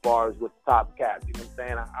spit those bars with top cats. You know what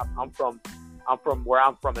I'm saying? I'm from where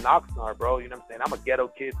I'm from in Oxnard, bro. You know what I'm saying? I'm a ghetto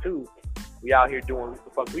kid too. We out here doing what the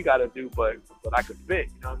fuck we gotta do, but I could spit.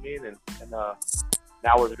 You know what I mean? And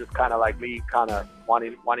that was just kind of like me, kind of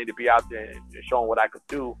wanting to be out there and showing what I could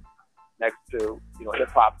do next to, you know, hip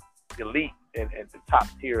hop elite and the top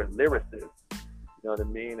tier lyricists. You know what I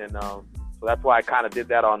mean? And so that's why I kind of did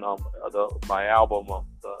that on my album,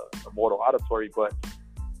 the Immortal Auditory. But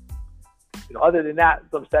you know, other than that,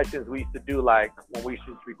 some sessions we used to do, like when we used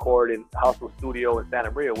to record in Hustle Studio in Santa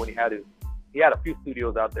Maria, when he had a few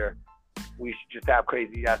studios out there. We used to just have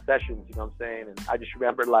crazy ass sessions. You know what I'm saying? And I just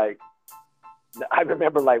remember like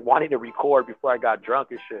wanting to record before I got drunk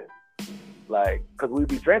and shit. Like, cause we'd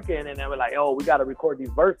be drinking and then we're like, oh, we got to record these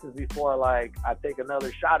verses before like I take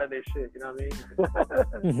another shot of this shit. You know what I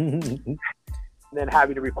mean? And then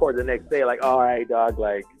having to record the next day, like, all right, dog,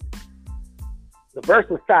 like the verse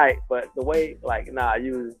was tight, but the way, like, nah,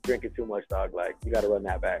 you was drinking too much, dog. Like, you got to run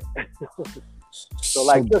that back. So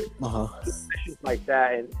like just sessions like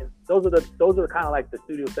that, and those are kind of like the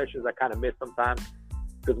studio sessions I kind of miss sometimes,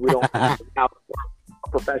 because we don't out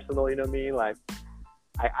professional. You know what I mean? Like,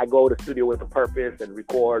 I go to the studio with a purpose and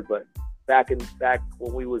record, but back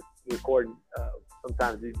when we was recording,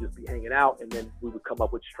 sometimes we'd just be hanging out, and then we would come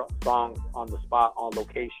up with songs on the spot, on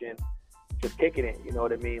location, just kicking it. You know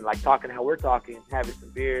what I mean? Like talking how we're talking, having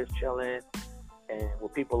some beers, chilling, and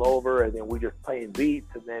with people over, and then we just playing beats,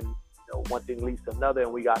 and then, you know, one thing leads to another,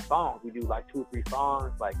 and we got songs. We do like 2 or 3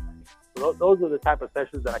 songs. Like, those are the type of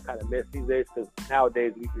sessions that I kind of miss these days, because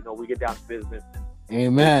nowadays we get down to business.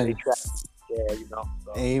 Amen. Yeah, you know.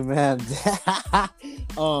 So. Amen.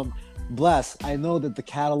 Bless, I know that the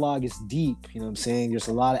catalog is deep. You know what I'm saying? There's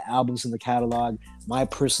a lot of albums in the catalog. My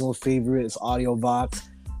personal favorite is Audiovox.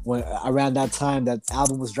 When around that time that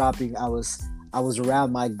album was dropping, I was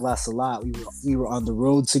around Mic Bles a lot. We were on the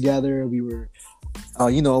road together. We were,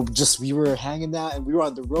 we were hanging out, and we were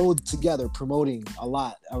on the road together promoting a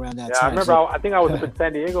lot around that time. Yeah, I remember. I think I was up in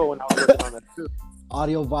San Diego when I was working on that too.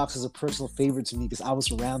 Audiovox is a personal favorite to me because I was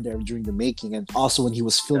around there during the making, and also when he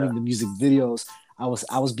was filming the music videos, I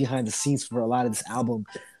was behind the scenes for a lot of this album.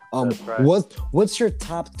 Right. What's your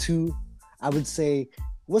top 2? I would say,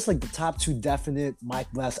 what's like the top 2 definite Mic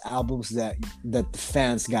Bles albums that the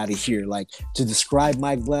fans gotta hear? Like, to describe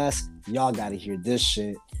Mic Bles, y'all gotta hear this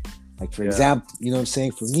shit. Like, for example, you know what I'm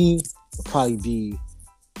saying? For me, it'll probably be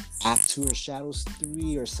Act 2 or Shadows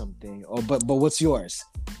 3 or something. But what's yours?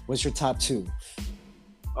 What's your top 2?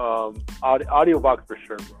 Audiovox for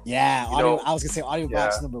sure, bro. Yeah, I was gonna say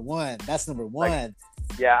Audiovox number 1. That's number 1. Like,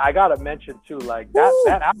 yeah, I gotta mention too, like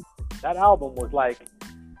that album was like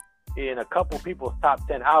in a couple people's top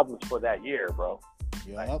 10 albums for that year, bro.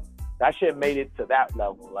 Yep. Like, that shit made it to that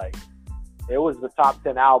level. Like, it was the top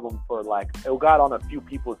 10 album for, like, it got on a few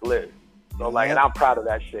people's list. So like, and I'm proud of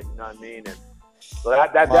that shit. You know what I mean? And so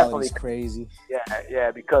that definitely crazy.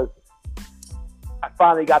 Yeah, because I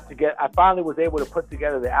finally was able to put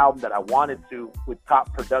together the album that I wanted to, with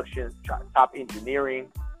top production, top engineering,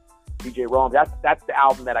 DJ Rome's. That's the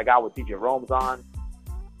album that I got with DJ Rome's on.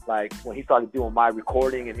 Like, when he started doing my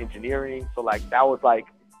recording and engineering. So like, that was like,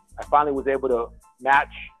 I finally was able to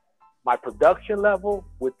match my production level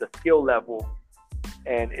with the skill level.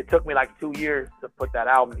 And it took me like 2 years to put that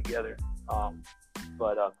album together.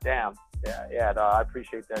 But damn, yeah, no, I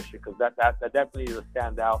appreciate that shit, because that definitely is a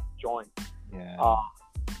standout joint. Yeah.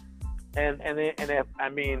 And if, I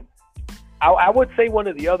mean, I would say one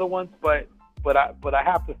of the other ones, but I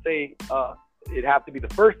have to say it'd have to be the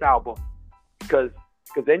first album, because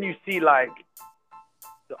then you see like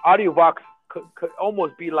the Audiovox could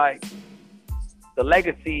almost be like the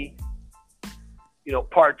legacy, you know,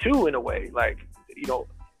 part 2 in a way. Like, you know,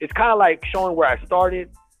 it's kind of like showing where I started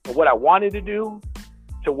and what I wanted to do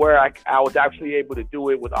to where I was actually able to do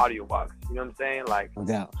it with Audiovox. You know what I'm saying? Like, No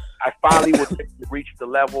doubt. I finally was able to reach the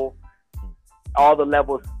level, all the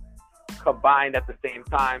levels combined at the same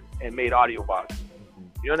time, and made Audiovox.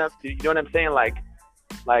 You know what I'm saying? Like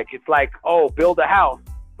it's like, oh, build a house,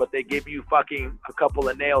 but they give you fucking a couple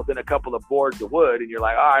of nails and a couple of boards of wood, and you're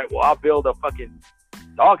like, all right, well, I'll build a fucking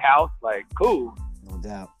doghouse. Like, cool. No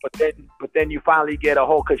doubt. But then you finally get a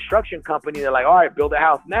whole construction company. They're like, all right, build a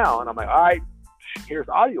house now, and I'm like, all right, here's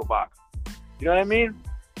Audiovox. You know what I mean?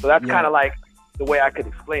 So that's kind of like the way I could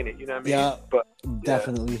explain it. You know what I mean? Yeah, but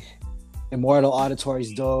definitely. Immortal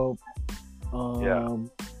Auditory's dope.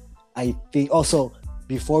 I think also,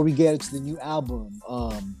 before we get into the new album,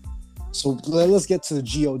 so let's get to the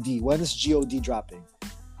God. When is God dropping?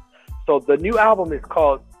 So the new album is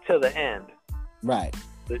called To the End. Right.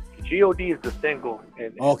 The God is the single.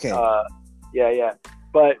 And okay. Yeah.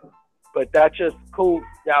 But that's just cool.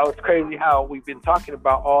 Yeah, it's crazy how we've been talking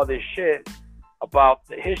about all this shit about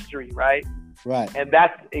the history, right? Right. And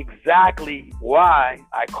that's exactly why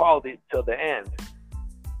I called it To the End.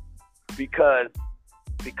 Because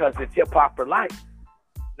it's hip hop for life.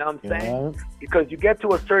 You know what I'm saying? Yeah. Because you get to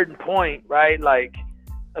a certain point, right? Like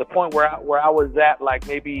a point where I was at, like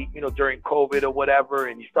maybe, you know, during COVID or whatever,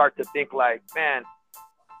 and you start to think like, man,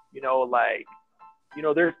 you know, like, you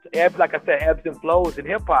know, there's ebbs, like I said, ebbs and flows in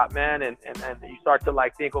hip hop, man, and you start to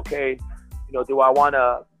like think, okay, you know, do I want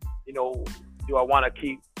to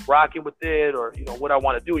keep rocking with it, or, you know, what I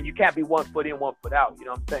want to do? And you can't be 1 foot in, 1 foot out, you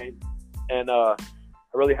know what I'm saying? And I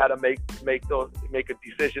really had to make a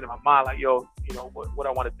decision in my mind, like, yo, you know, what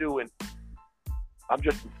I want to do. And I'm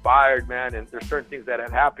just inspired, man. And there's certain things that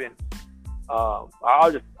have happened.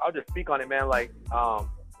 I'll just speak on it, man. Like I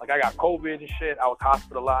got COVID and shit. I was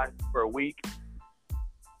hospitalized for a week,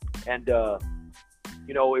 and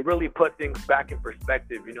you know, it really put things back in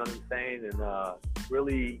perspective. You know what I'm saying? And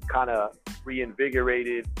really kind of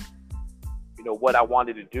reinvigorated, you know, what I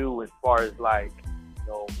wanted to do as far as like, you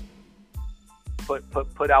know,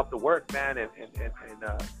 put out the work, man, and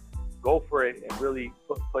go for it, and really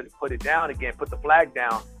put it down again, put the flag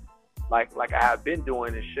down, like I have been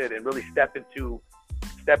doing and shit, and really step into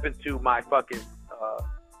my fucking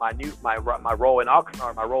my role in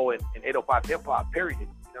Oxnard, my role in 805 hip hop, period. You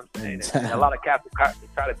know what I'm saying? And a lot of cats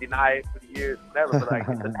try to deny it for the years, whatever, but like,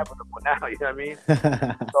 it's inevitable now. You know what I mean?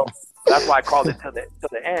 So that's why I called it to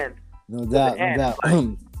the end. No doubt. Like,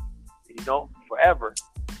 you know, forever.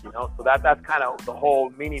 You know, so that's kind of the whole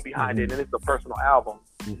meaning behind it, and it's a personal album.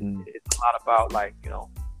 Mm-hmm. It's a lot about, like, you know,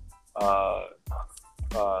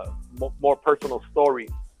 more personal stories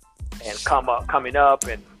and coming up,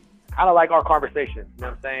 and kind of like our conversation. You know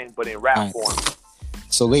what I'm saying? But in rap form.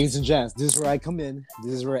 So, ladies and gents, this is where I come in.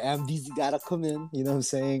 This is where MDZ gotta come in. You know what I'm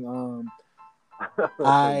saying?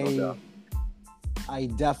 I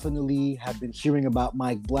definitely have been hearing about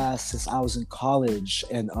Mic Bles since I was in college,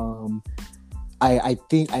 and I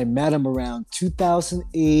think I met him around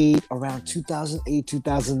 2008,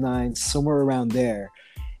 2009, somewhere around there.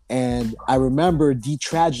 And I remember D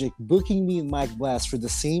Tragic booking me and Mic Bles for the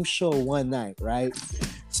same show one night, right?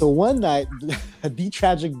 So one night, D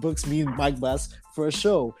Tragic books me and Mic Bles for a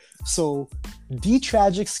show. So D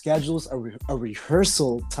Tragic schedules a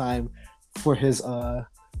rehearsal time for his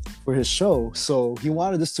show. So he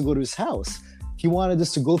wanted us to go to his house. He wanted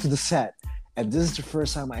us to go to the set. And this is the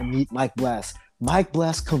first time I meet Mic Bles. Mic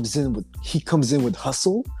Bles comes in with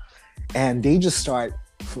hustle, and they just start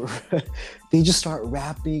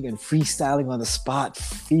rapping and freestyling on the spot,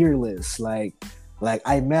 fearless. Like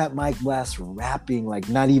I met Mic Bles rapping, like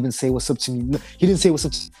not even say what's up to me. No, he didn't say what's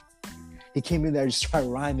up to me. He came in there and just started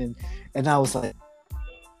rhyming, and I was like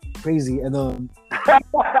crazy. And I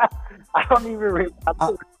don't even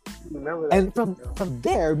remember that. And from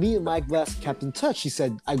there, me and Mic Bles kept in touch. He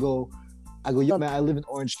said, I go, yo, man, I live in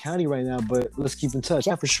Orange County right now, but let's keep in touch.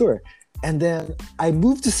 Yeah, for sure. And then I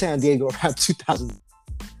moved to San Diego around 2000.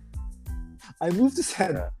 I moved to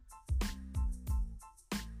San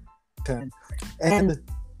Diego. And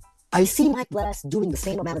I see Mic Bles doing the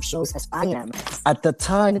same amount of shows as I am. At the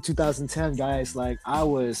time in 2010, guys, like I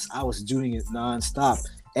was doing it nonstop,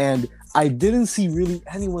 and I didn't see really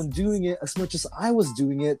anyone doing it as much as I was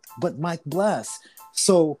doing it, but Mic Bles.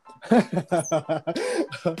 So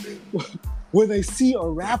when I see a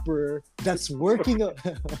rapper that's working,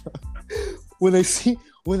 when I see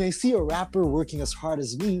a rapper working as hard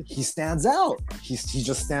as me, he stands out. He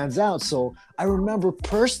just stands out. So I remember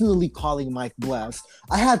personally calling Mic Bles.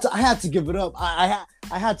 I had to give it up. I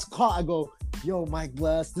had to call. I go, yo, Mic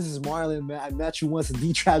Bles, this is Marlon, man. I met you once in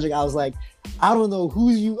D Tragic. I was like, I don't know who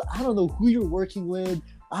you're working with.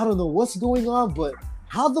 I don't know what's going on, but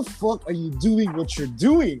how the fuck are you doing what you're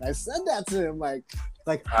doing? I said that to him, like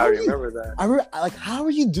I remember that. How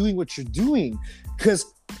are you doing what you're doing?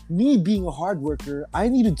 Because me being a hard worker, I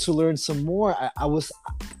needed to learn some more.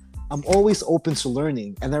 I'm always open to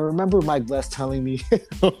learning. And I remember Mic Bles telling me,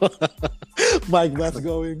 Mic Bles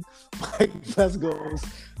goes,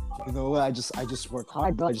 you know what? I just work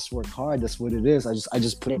hard, bro. I just work hard. That's what it is. I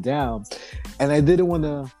just put it down. And I didn't want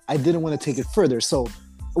to take it further. So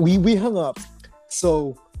we hung up.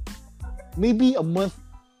 So maybe a month,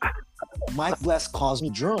 Mic Bles calls me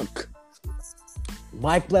drunk.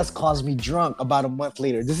 Mic Bles calls me drunk about a month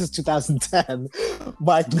later. This is 2010.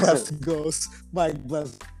 Mic Bles goes, Mic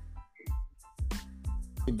Bles,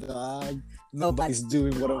 dog, nobody's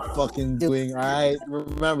doing what I'm fucking doing, all right?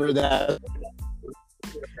 Remember that.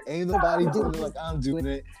 Ain't nobody doing it like I'm doing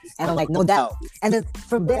it. And I'm like, no doubt. And then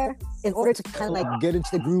from there, in order to kind of like get into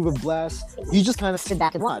the groove of Bles, you just kind of sit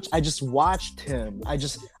back and watch. I just watched him. I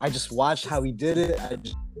just watched how he did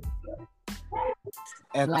it.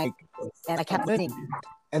 And I kept learning.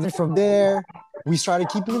 And then from there, we started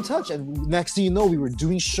keeping in touch. And next thing you know, we were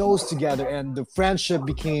doing shows together, and the friendship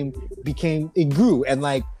it grew. And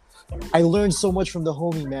like, I learned so much from the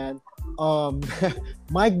homie, man.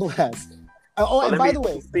 Mic Bles. And by the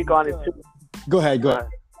way, speak on it too. Go ahead. No,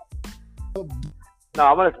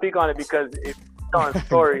 I'm gonna speak on it because if you're telling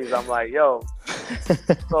stories, I'm like, yo.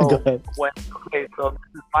 So this is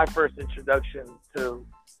my first introduction to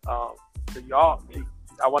y'all.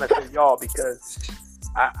 I want to say y'all because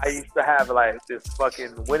I used to have like this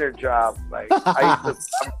fucking winter job. Like I used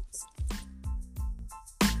to.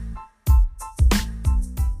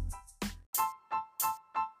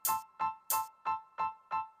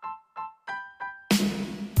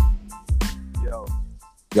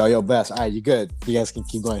 Yo, Bess. All right, you good? You guys can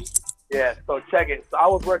keep going. Yeah. So check it. So I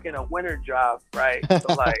was working a winter job, right?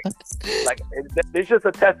 So like it's just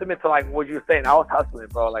a testament to like what you were saying. I was hustling,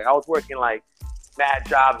 bro. Like I was working like mad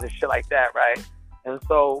jobs and shit like that, right? And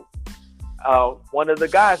so one of the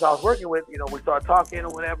guys I was working with, you know, we started talking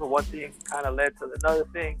or whatever. One thing kind of led to another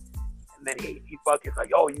thing, and then he fucking like,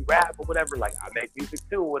 yo, you rap or whatever. Like I make music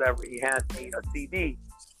too, or whatever. He hands me a CD.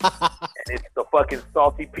 And it's the fucking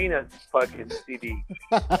Salty Peanuts fucking CD.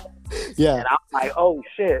 Yeah. And I'm like, oh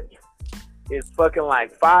shit. It's fucking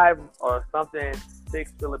like 5 or something,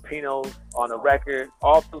 6 Filipinos on a record.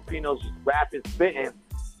 All Filipinos just rapping, spitting.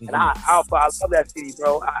 Mm-hmm. And I love that CD,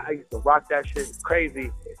 bro. I used to rock that shit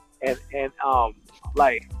crazy. And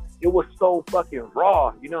like it was so fucking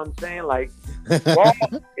raw. You know what I'm saying? Like raw,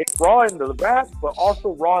 it's raw in the rap, but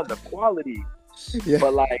also raw in the quality. Yeah.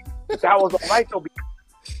 But like that was alright though, because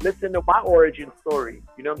listen to my origin story.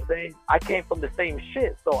 You know what I'm saying? I came from the same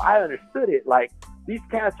shit, so I understood it. Like these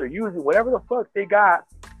cats are using whatever the fuck they got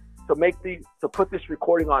to put this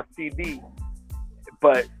recording on CD.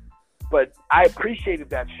 But I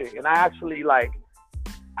appreciated that shit, and I actually like.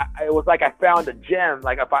 It was like I found a gem.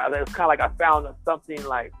 Like it was kind of like I found something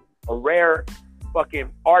like a rare fucking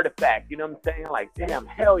artifact. You know what I'm saying? Like damn,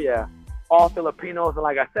 hell yeah, all Filipinos. And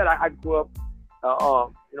like I said, I grew up.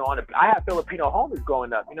 You know, I had Filipino homies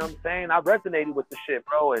growing up. You know what I'm saying? I resonated with the shit,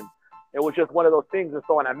 bro, and it was just one of those things. And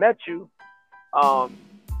so when I met you,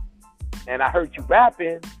 and I heard you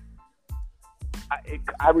rapping,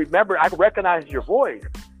 I remember I recognized your voice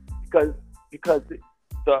because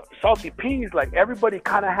the Salty Peas, like everybody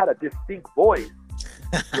kind of had a distinct voice,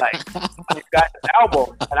 like when you got the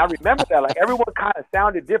album, and I remember that like everyone kind of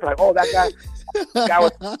sounded different. Like, oh, that guy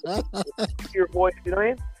was your voice, you know what I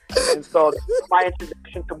mean? And so that's my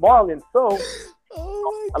introduction to Marlon. So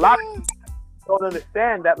a lot of people don't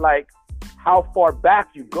understand that, like, how far back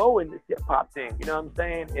you go in this hip hop thing. You know what I'm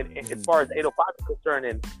saying? And as far as 805 is concerned,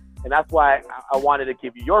 and that's why I wanted to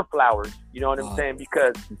give you your flowers. You know what I'm saying?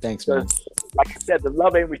 Because thanks, man. Like I said, the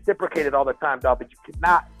love ain't reciprocated all the time, dog. But you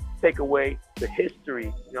cannot take away the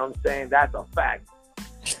history. You know what I'm saying? That's a fact.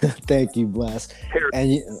 Thank you, Bles.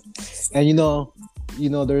 And you know,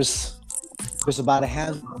 there's there's about a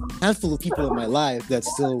handful of people in my life that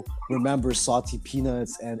still remember Salty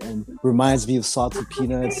Peanuts and reminds me of Salty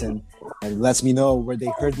Peanuts and lets me know where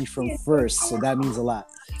they heard me from first. So that means a lot.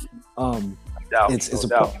 It's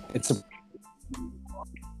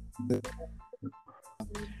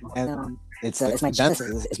my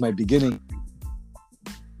genesis. It's my beginning.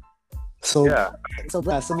 So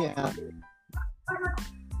let me ask,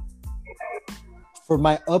 for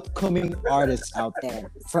my upcoming artists out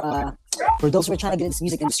there, for those who are trying to get into this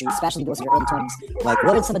music industry, especially those in your early 20s, like,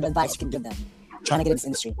 what is some of the advice you can give them trying to get into this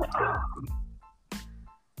industry?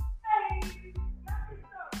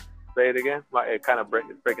 Say it again. It kind of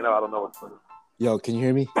it's breaking up. I don't know what's going on. Yo, can you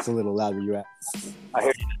hear me? It's a little loud where you at. I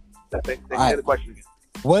hear you. Say the question again.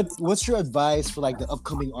 What's your advice for like the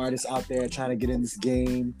upcoming artists out there trying to get in this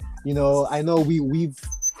game? You know, I know we've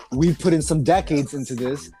put in some decades into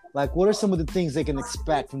this. Like, what are some of the things they can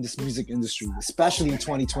expect from this music industry, especially in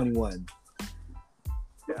 2021?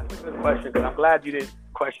 Yeah, that's a good question, because I'm glad you didn't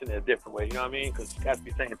question it a different way. You know what I mean? Because you have to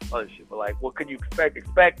be saying some other shit. But like, what could you expect?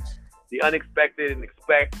 Expect the unexpected and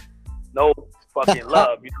expect no fucking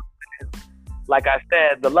love. You know, like I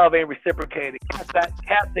said, the love ain't reciprocated. Cats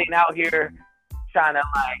ain't out here trying to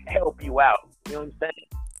like help you out. You know what I'm saying?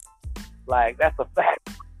 Like, that's a fact.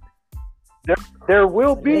 There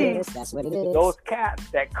will be those cats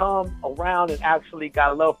that come around and actually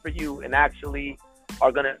got love for you and actually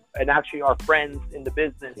are friends in the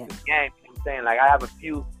business, in the game. You know what I'm saying? Like, I have a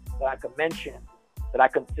few that I could mention that I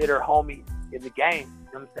consider homies in the game.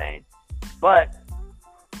 You know what I'm saying? But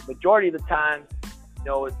majority of the time, you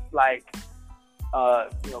know, it's like,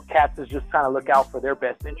 you know, cats is just trying to look out for their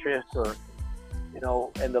best interest, or, you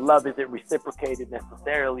know, and the love isn't reciprocated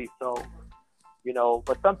necessarily. So, you know,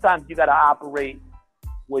 but sometimes you got to operate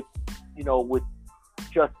with, you know, with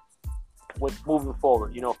moving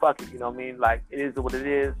forward. You know, fuck it. You know what I mean? Like, it is what it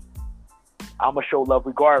is. I'm going to show love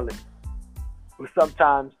regardless. But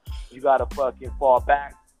sometimes you got to fucking fall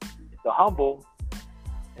back to humble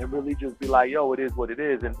and really just be like, yo, it is what it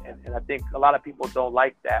is. And I think a lot of people don't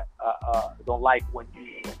like that. Don't like when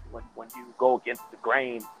you go against the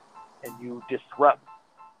grain and you disrupt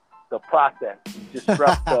the process, you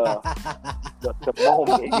disrupt the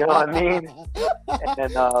moment, you know what I mean?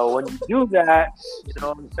 And when you do that, you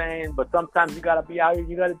know what I'm saying? But sometimes you gotta be out here,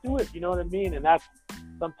 you gotta do it, you know what I mean? And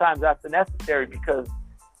sometimes that's necessary, because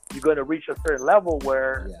you're gonna reach a certain level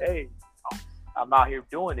where, hey, I'm out here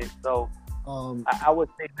doing it. So I would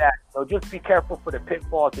say that. So just be careful for the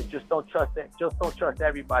pitfalls, and just don't trust it. Just don't trust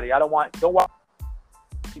everybody. Don't want,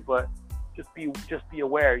 but just be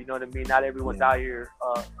aware, you know what I mean? Not everyone's out here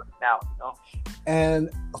now, you know? And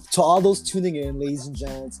to all those tuning in, ladies and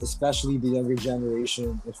gents, especially the younger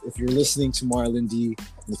generation, if you're listening to Marlon D,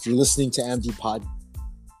 and if you're listening to MD Pod,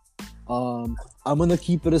 I'm gonna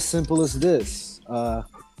keep it as simple as this.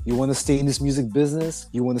 You want to stay in this music business,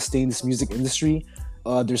 you want to stay in this music industry,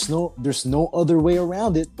 there's no other way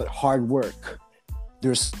around it but hard work.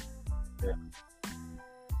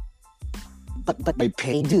 But by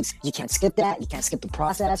paying dues, you can't skip that. You can't skip the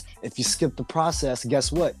process. If you skip the process,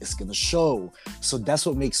 guess what? It's gonna show. So that's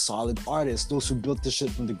what makes solid artists. Those who built this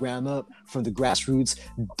shit from the ground up, from the grassroots.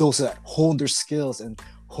 Those that hone their skills and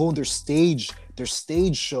hone their stage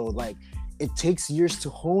show. Like, it takes years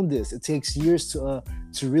to hone this. It takes years to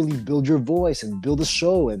really build your voice and build a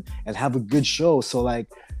show and have a good show. So like,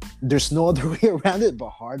 there's no other way around it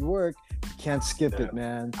but hard work. You can't skip it,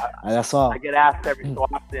 man. That's all. I get asked every so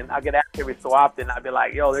often. I'd be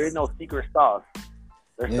like, yo, there is no secret sauce.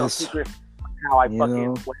 There's no secret how I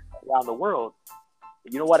fucking went around the world.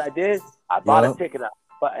 You know what I did? I bought a ticket up,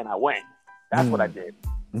 and I went. That's what I did.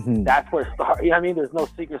 Mm-hmm. That's where it started. You know what I mean? There's no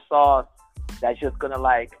secret sauce that's just gonna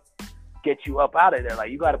like get you up out of there.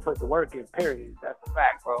 Like, you got to put the work in, period. That's a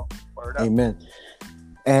fact, bro. Word up. Amen.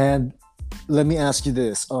 And let me ask you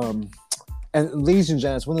this. And ladies and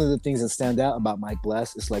gents, one of the things that stand out about Mic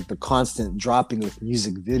Bles is like the constant dropping of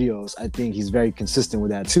music videos. I think he's very consistent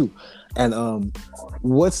with that too. And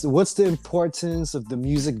what's the importance of the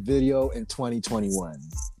music video in 2021?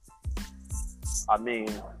 I mean,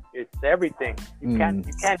 it's everything. You can't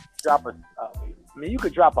drop you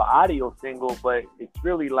could drop an audio single, but it's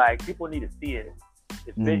really like, people need to see it.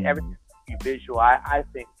 It's everything be visual. I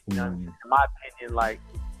think, you know, in my opinion, like,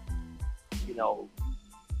 you know,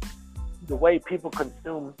 the way people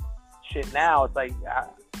consume shit now, it's like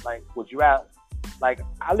would you rather, like,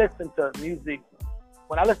 I listen to music,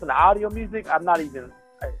 when I listen to audio music, I'm not even,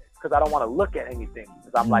 because I don't want to look at anything,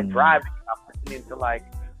 because I'm like driving, I'm listening to like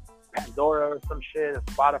Pandora or some shit, or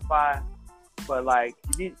Spotify, but like,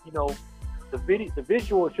 you know, the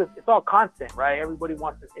visual is just, it's all content, right? Everybody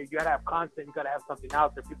wants to, you gotta have content, you gotta have something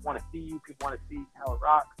out there. People want to see you, people want to see how it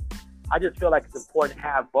rocks. I just feel like it's important to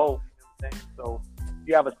have both. You know what I'm saying? So if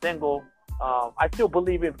you have a single, I still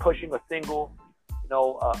believe in pushing a single,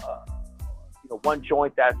 one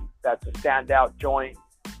joint that's a standout joint.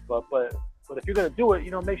 But if you're gonna do it,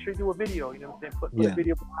 make sure you do a video. You know what I'm saying? Put a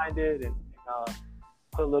video behind it and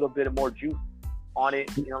put a little bit of more juice on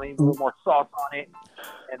it. You know what I mean? A little more sauce on it,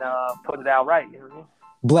 and put it out right. You know what I mean?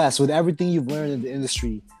 Bless, with everything you've learned in the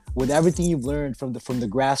industry, with everything you've learned from the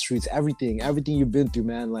grassroots, everything you've been through,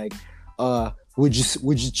 man. Like, would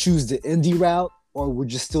you choose the indie route, or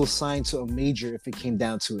would you still sign to a major if it came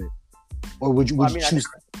down to it, or would you choose?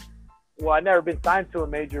 I've never been signed to a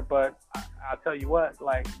major, but I'll tell you what,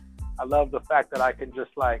 like, I love the fact that I can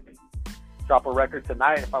just like drop a record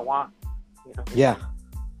tonight if I want. You know? Yeah.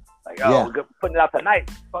 Like, we're putting it out tonight.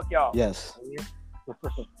 Fuck y'all. Yes.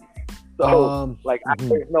 So,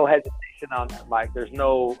 there's no hesitation on that. Like, I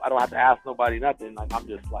don't have to ask nobody nothing. Like, I'm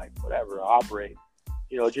just like, whatever, I'll operate.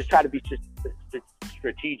 Just try to be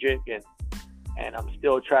strategic, and I'm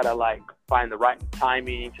still trying to like find the right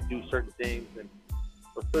timing to do certain things, and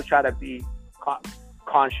but still try to be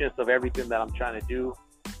conscious of everything that I'm trying to do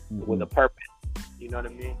with a purpose. You know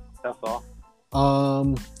what I mean? That's all.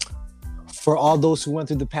 For all those who went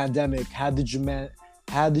through the pandemic, how did you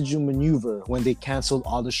maneuver when they canceled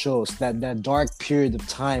all the shows? That dark period of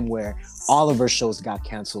time where all of our shows got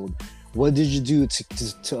canceled. What did you do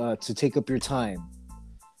to take up your time?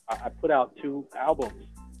 I put out 2 albums.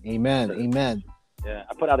 Amen. Yeah,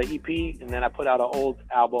 I put out an EP, and then I put out an old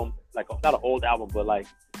album. Like, not an old album, but like,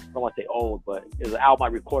 I don't want to say old, but it was an album I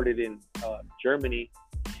recorded in Germany,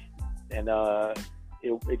 and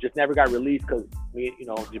it just never got released because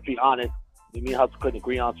to be honest, me and Hustle couldn't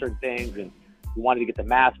agree on certain things, and we wanted to get the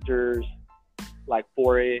masters like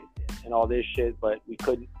for it and all this shit, but we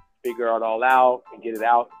couldn't figure it all out and get it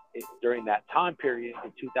out during that time period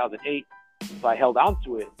in 2008. So I held on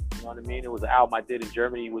to it. You know what I mean? It was an album I did in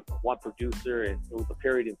Germany with one producer, and it was a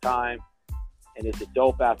period in time. And it's a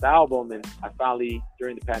dope ass album. And I finally,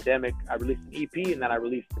 during the pandemic, I released an EP, and then I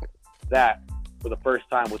released that for the first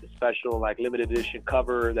time with a special like limited edition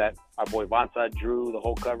cover that my boy Vansa drew, the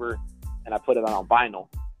whole cover, and I put it on vinyl.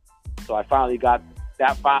 So I finally got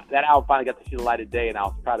that album finally got to see the light of day, and I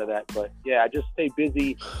was proud of that. But yeah, I just stayed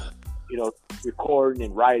busy, recording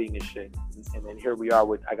and writing and shit. And then here we are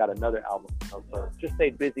I got another album. So just stay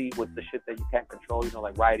busy with the shit that you can't control,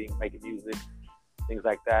 like writing, making music, things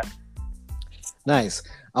like that. Nice.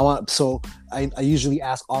 I usually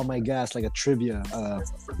ask all my guests like a trivia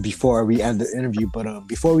before we end the interview, but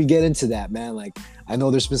before we get into that, man, like I know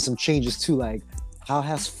there's been some changes too. Like, how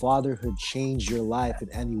has fatherhood changed your life in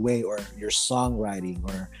any way, or your songwriting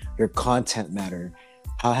or your content matter?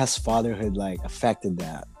 How has fatherhood like affected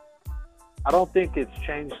that? I don't think it's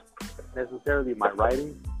changed necessarily my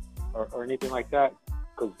writing or anything like that,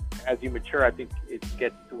 because as you mature, I think it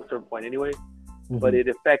gets to a certain point anyway. But it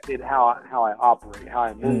affected how I operate, how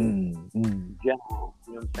I move in general.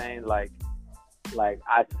 You know what I'm saying? Like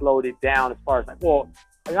I slowed it down as far as like, well,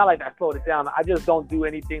 it's not like I slowed it down. I just don't do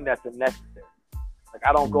anything that's unnecessary. Like,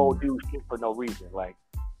 I don't go do shit for no reason. Like,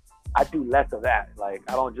 I do less of that. Like,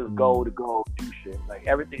 I don't just go do shit. Like,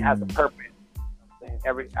 everything has a purpose. You know what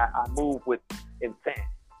I'm saying? I move with intent,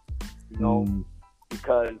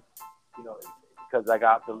 because I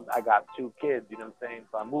got 2 kids, you know what I'm saying?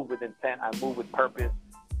 So I move with intent, I move with purpose.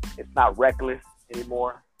 It's not reckless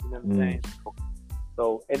anymore, you know what I'm saying?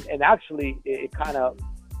 So and actually it kind of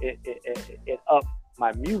it upped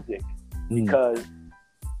my music because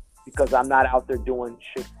I'm not out there doing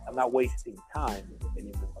shit. I'm not wasting time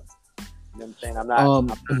anymore. You know what I'm saying? I'm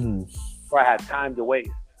not where I had time to waste,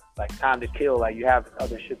 like time to kill. Like, you have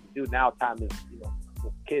other shit to do now. Time is,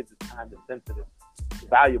 with kids, time is sensitive, it's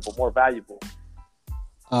valuable, more valuable.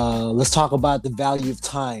 Let's talk about the value of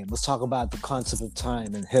time. Let's talk about the concept of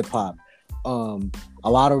time in hip hop. A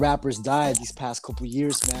lot of rappers died these past couple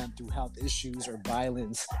years, man, through health issues or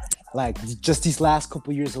violence. Like, just these last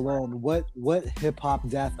couple years alone, what hip hop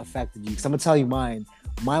death affected you? Because I'm gonna tell you mine.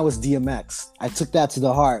 Mine was DMX. I took that to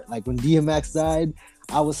the heart. Like, when DMX died,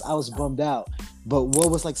 I was bummed out. But what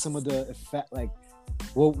was like some of the effect? Like,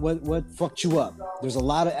 what fucked you up? There's a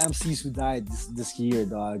lot of MCs who died this year,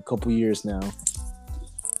 dog. A couple years now.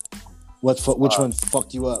 Which one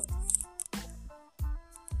fucked you up?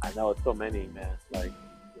 I know it's so many, man. Like,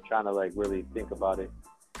 you're trying to like really think about it.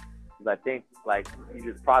 Cause I think like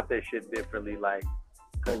you just process shit differently, like,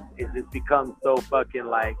 cause it just becomes so fucking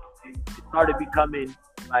like, it started becoming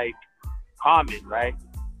like common, right?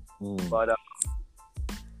 But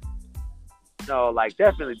no, like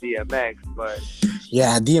definitely DMX, but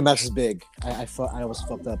Yeah, DMX is big. I was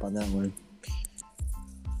fucked up on that one.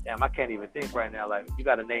 damn, I can't even think right now. Like, you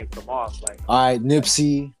got to name some off. Like, All right,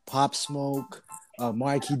 Nipsey, Pop Smoke,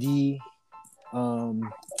 Marky D,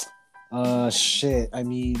 shit. I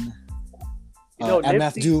mean, MF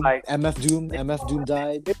Nipsey, Doom, like, MF Doom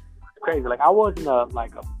died. it's crazy. Like, I wasn't I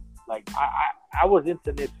was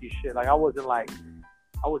into Nipsey shit. Like, I was into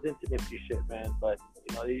Nipsey shit, man. But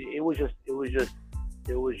you know, it was just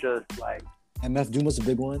like MF Doom was a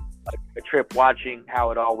big one. like a trip watching how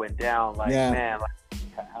it all went down. Like, Yeah. man, like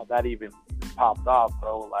how that even popped off,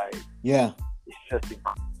 bro. Like, Yeah, it's just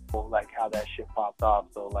incredible, like how that shit popped off.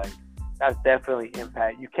 So like, that's definitely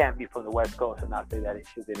impact. You can't be from the West Coast and not say that it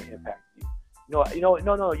shit didn't impact you. No, you know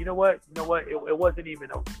what? It wasn't even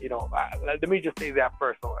let me just say that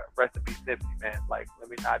first. So rest in peace, Nipsey, man. Like, let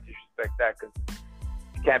me not disrespect that, because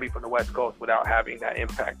you can't be from the West Coast without having that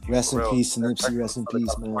impact. rest in peace, Nipsey. Rest in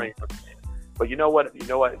peace, man. But you know what?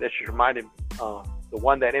 That just reminded me. The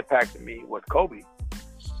one that impacted me was Kobe.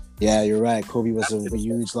 Yeah, you're right. Kobe was a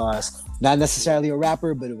huge loss. Not necessarily a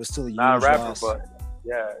rapper, but it was still a huge Not a rapper, loss. but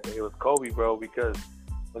yeah, it was Kobe, bro. Because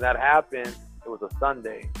when that happened, it was a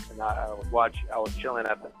Sunday, and I was chilling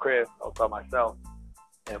at the crib. I was by myself,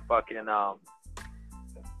 and fucking I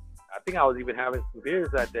think I was even having some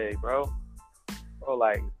beers that day, bro. Bro,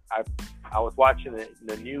 like I was watching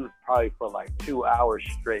the news probably for like 2 hours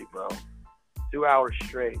straight, bro. 2 hours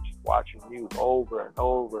straight, just watching news over and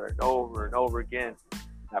over and over and over again.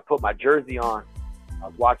 And I put my jersey on. I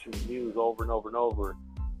was watching the news over and over and over.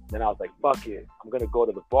 Then I was like, fuck it. I'm going to go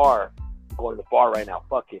to the bar. I'm going to the bar right now.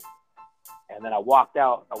 Fuck it. And then I walked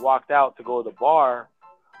out. I walked out to go to the bar.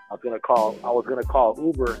 I was going to call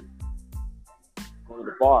Uber, go to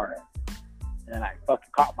the bar. And I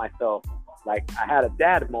fucking caught myself. Like, I had a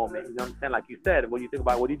dad moment. You know what I'm saying? Like you said, what do you think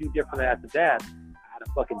about, what do you do differently as a dad? I had a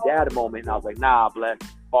fucking dad moment. And I was like, nah, Bless,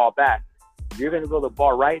 fall back. You're going to go to the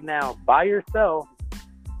bar right now by yourself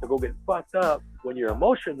to go get fucked up when you're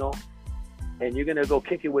emotional, and you're gonna go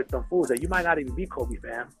kick it with some fools that you might not even be Kobe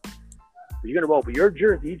fan. But you're gonna roll, but your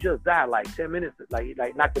jersey, he just died like 10 minutes, like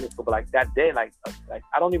not gonna, but like that day, like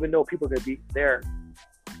I don't even know if people are gonna be there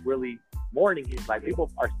really mourning him. Like, people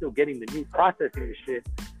are still getting the news, processing the shit.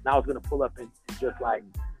 Now I was gonna pull up and just like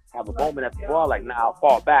have a moment at the bar, like, nah, I'll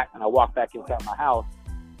fall back, and I walk back inside my house,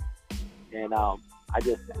 and I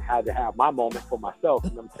just had to have my moment for myself,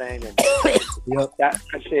 you know what I'm saying? And Yep. that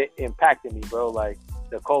shit impacted me, bro. Like,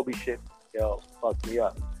 the Kobe shit, fucked me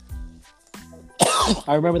up.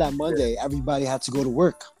 I remember that Monday, everybody had to go to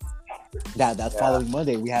work. That following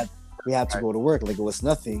Monday, we had to go to work like it was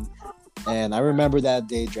nothing. And I remember that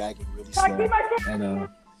day dragging really slow. And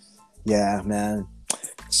yeah, man.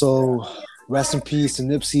 So rest in peace to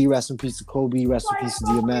Nipsey, rest in peace to Kobe, rest in peace to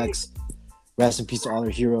DMX, rest in peace to all our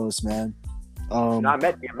heroes, man. I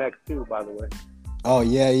met DMX too, by the way. Oh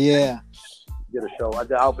yeah. Did a show. I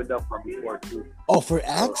opened up for him before too. Oh, for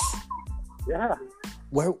X? Yeah.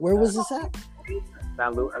 Where was this at?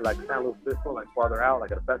 San Luis Obispo, like farther out,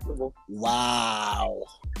 like at a festival. Wow.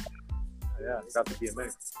 Yeah, got the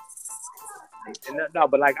DMX. And no,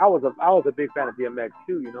 but like I was a big fan of DMX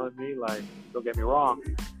too. You know what I mean? Like, don't get me wrong.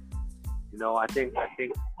 You know, I think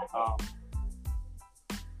it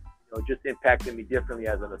just impacted me differently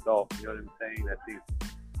as an adult. You know what I'm saying? I think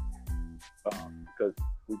because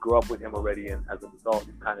we grew up with him already, and as an adult,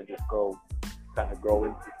 you kind of grow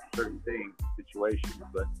into certain things, situations.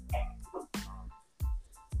 But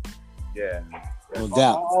yeah. No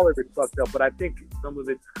doubt. All of it's fucked up, but I think some of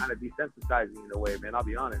it's kind of desensitizing in a way, man. I'll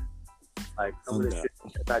be honest. Like, some of this shit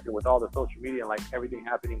desensitizing with all the social media and like everything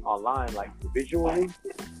happening online, like visually.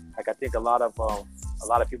 Like, I think a lot of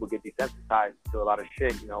people get desensitized to a lot of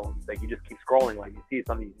shit. You know, like, you just keep scrolling. Like, you see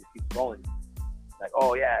something, you just keep scrolling. Like,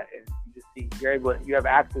 oh yeah, and you just see you have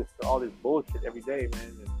access to all this bullshit every day,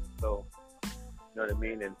 man. And so, you know what I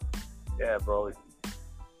mean? And yeah, bro, it's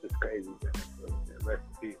crazy, man. So, rest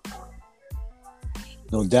in peace.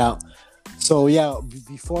 No doubt. So yeah,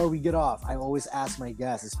 before we get off, I always ask my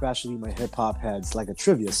guests, especially my hip hop heads, like a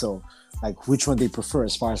trivia. So, like, which one they prefer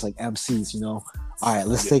as far as like MCs, you know? All right,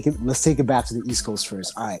 let's take it back to the East Coast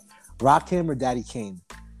first. All right, Rakim or Daddy Kane?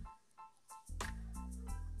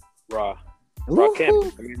 Rakim. I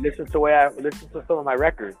mean, listen to some of my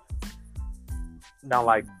records. Sound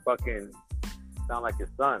like his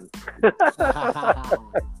son.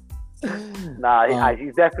 Nah,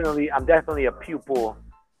 I'm definitely a pupil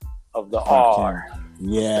of the R.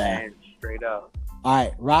 Yeah. Man, straight up. All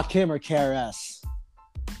right, Rakim or KRS?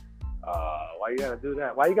 Why you gotta do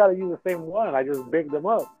that? Why you gotta use the same one? I just bigged them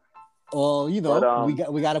up. Well, you know,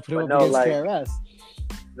 we got to put him up no, against like, KRS.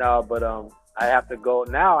 No, but I have to go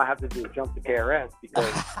now. I have to just jump to KRS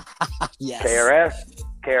because Yes.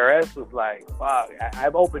 KRS was like, fuck.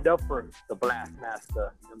 I've opened up for the Blast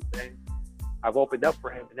Master. You know what I'm saying? I've opened up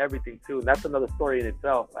for him and everything too, and that's another story in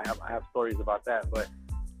itself. I have stories about that, but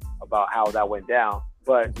about how that went down.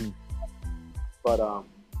 But the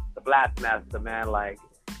Blast Master, man, like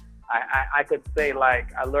I could say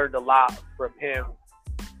like I learned a lot from him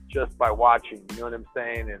just by watching. You know what I'm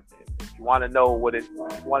saying? And if you want to know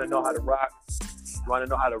you want to know how to rock, you want to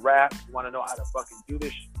know how to rap, you want to know how to fucking do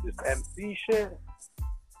this MC shit.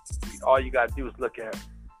 All you gotta do is look at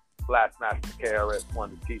Blast Master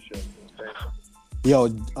KRS-One the T-shirt. You know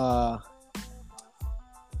Yo,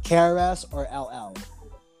 KRS or LL?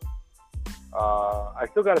 I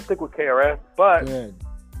still gotta stick with KRS,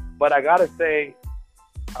 but I gotta say,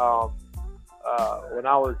 when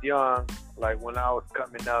I was young, like when I was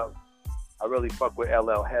coming up, I really fuck with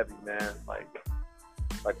LL heavy, man. Like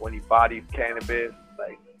when he bodied Cannabis,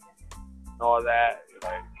 like and all that.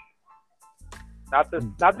 Like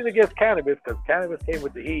nothing against Cannabis, because Cannabis came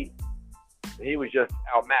with the heat. And he was just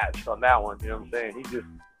outmatched on that one. You know what I'm saying?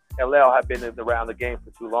 LL had been around the game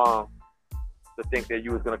for too long to think that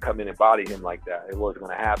you was gonna come in and body him like that. It wasn't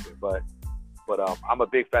gonna happen. But I'm a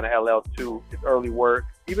big fan of LL too. His early work,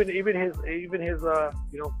 even his you know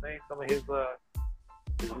what I'm saying? Some of his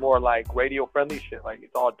more like radio friendly shit. Like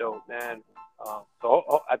it's all dope, man.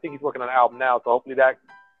 So I think he's working on an album now. So hopefully that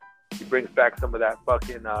he brings back some of that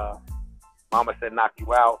fucking Mama Said Knock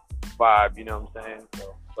You Out vibe. You know what I'm saying?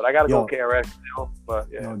 So, but I gotta go KRS still. But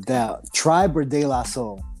yeah, no doubt. Tribe or De La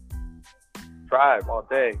Soul? Tribe all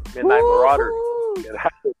day. Midnight Marauders. Yeah,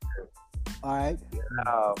 all right.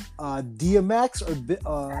 DMX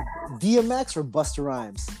or Busta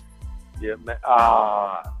Rhymes? Yeah,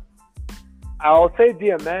 I'll say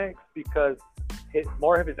DMX because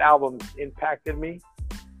more of his albums impacted me.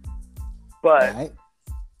 But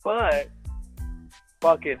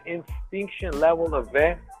fucking Instinction Level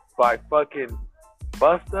Event by fucking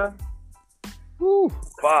Busta. Woo.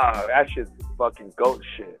 Fuck, that shit's fucking goat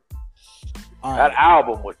shit. All that right.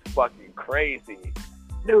 album was fucking crazy.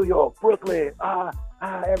 New York, Brooklyn,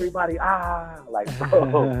 everybody, like,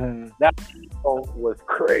 bro, that was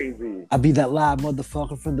crazy. I be that live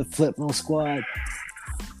motherfucker from the Flip No Squad.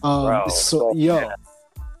 Bro, yo,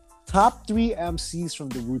 top 3 MCs from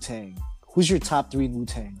the Wu-Tang. Who's your top 3 in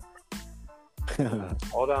Wu-Tang?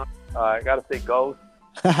 Hold on, I gotta say Ghost.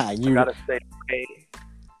 I gotta say Ray.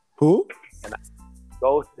 Who? And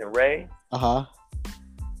Ghost and Ray. I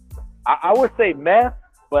would say Meth,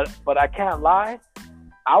 but I can't lie.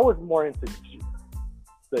 I was more into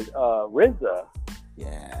the RZA.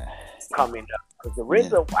 Yeah. Coming up, because the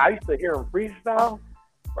RZA, I used to hear him freestyle.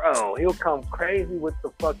 Bro, he'll come crazy with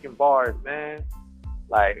the fucking bars, man.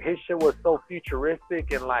 Like his shit was so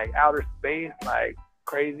futuristic and like outer space, like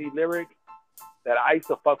crazy lyrics that I used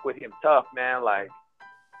to fuck with him tough, man. Like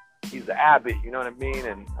he's an Abbott, you know what I mean?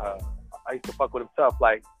 And I used to fuck with him tough.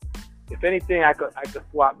 Like if anything, I could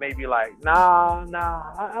swap maybe like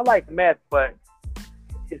I like Meth, but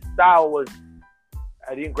his style was,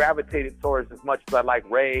 I didn't gravitate it towards as much as I like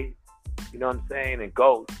Ray, you know what I'm saying, and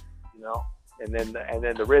Ghost, you know, and then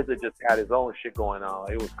the RZA just had his own shit going on.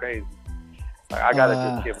 It was crazy. Like, I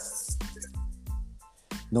gotta just give.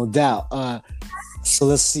 No doubt. So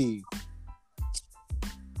let's see.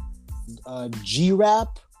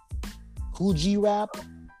 G-Rap, Cool G-Rap,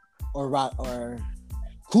 or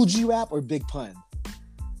Cool G-Rap or Big Pun?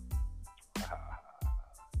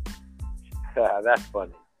 That's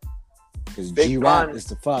funny. Because G-Rap is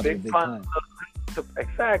the father of Big Pun.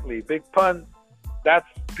 Exactly. Big Pun. That's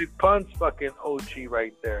Big Pun's fucking OG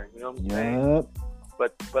right there. You know what I'm saying?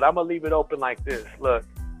 But I'm gonna leave it open like this. Look,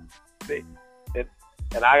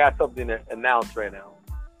 and I got something to announce right now.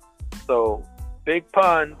 So Big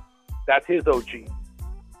Pun, that's his OG,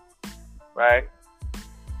 right?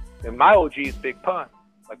 And my OG is Big Pun.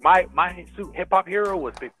 Like my hip hop hero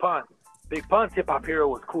was Big Pun. Big Pun's hip hop hero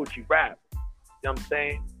was Cool G Rap. You know what I'm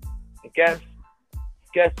saying? And guess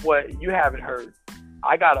what? You haven't heard.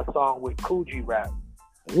 I got a song with Cool G Rap.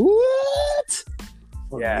 What?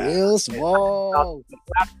 Yeah. Real small. It's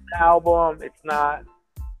not an album. It's not.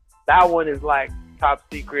 That one is like top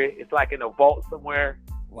secret. It's like in a vault somewhere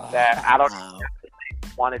that I don't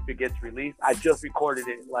want if it gets released. I just recorded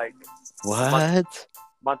it like a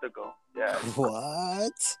month ago. Yeah.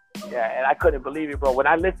 What? Yeah, and I couldn't believe it, bro. When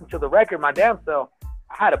I listened to the record, my damn self,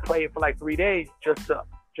 I had to play it for like 3 days just to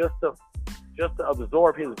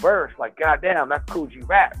absorb his verse. Like, goddamn, that's Cool G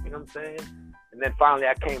Rap. You know what I'm saying? And then finally,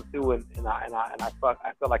 I came through and I felt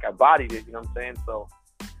like I bodied it. You know what I'm saying? So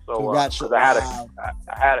because I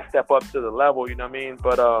had to step up to the level. You know what I mean?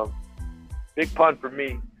 But big pun for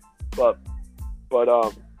me, but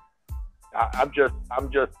I'm just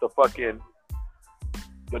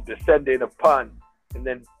the descendant of pun, and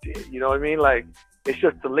then you know what I mean? Like it's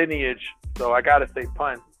just the lineage, so I gotta say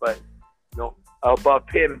pun. But you know, above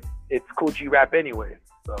him, it's Cool G Rap anyway.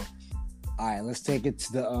 So all right, let's take it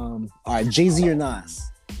to the all right, Jay-Z or Nas?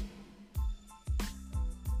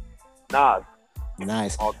 Nas.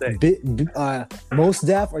 Nice. All day. Most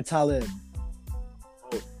Def or Talib?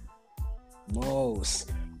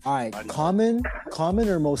 Most. All right, Common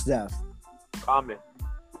or Most Def? Common.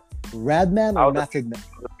 Radman or Method Man?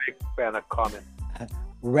 I was a big fan of Common.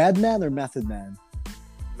 Radman or Method Man?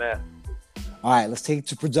 Man. All right, let's take it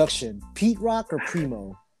to production. Pete Rock or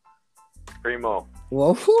Primo? Primo.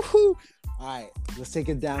 Whoa. All right, let's take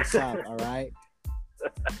it down south. All right.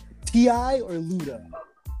 T.I. or Luda?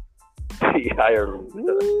 T.I. or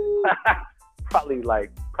Luda. probably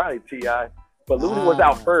T.I. But Luda was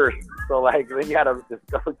out first, so like then you had to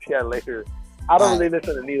discover T.I. later. I don't really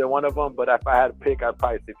listen to neither one of them, but if I had to pick, I'd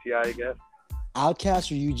probably say T.I., I guess.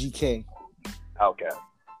 Outkast or UGK? Outkast.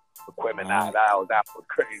 Equipment now, that was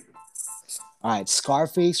crazy. All right,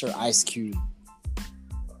 Scarface or Ice Cube?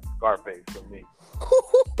 Scarface for me.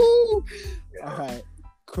 Yeah. All right,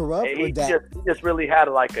 Corrupt or he just really had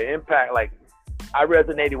like an impact. Like I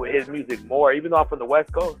resonated with his music more, even though I'm from the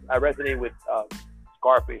West Coast. I resonated with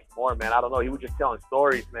Scarface more, man. I don't know. He was just telling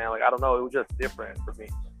stories, man. Like I don't know. It was just different for me.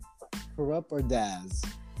 Corrupt or Daz?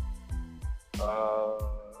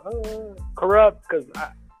 Corrupt, because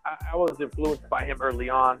I was influenced by him early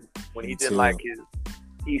on when he did like his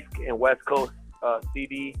East and West Coast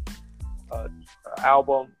CD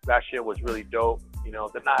album. That shit was really dope. You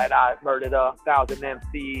know, the night I murdered 1,000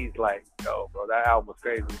 MCs, like, yo, bro, that album was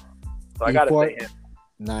crazy. So I gotta say him.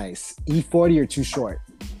 Nice. E40 or Too Short?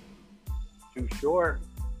 Too Short.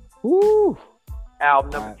 Woo.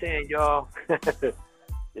 Album number 10, y'all.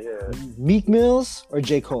 Yeah. Meek Mills or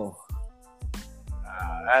J. Cole?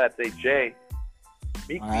 I'd say Jay.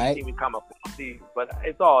 Meek didn't even come up with C, but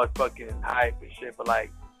it's all fucking hype and shit. But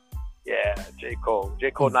like, yeah, J. Cole.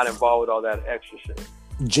 J. Cole not involved with all that extra shit.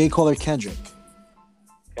 J. Cole or Kendrick?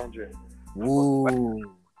 Kendrick.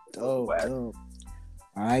 Ooh. Dope. All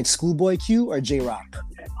right, Schoolboy Q or J. Rock?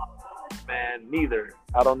 Man, neither.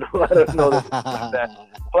 I don't know. I don't know that.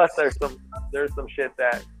 Plus, there's some shit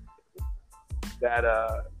that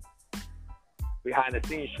behind the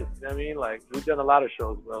scenes shit. You know what I mean? Like we've done a lot of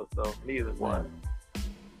shows, bro. So neither one.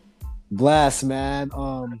 Blast, man.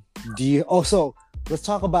 So let's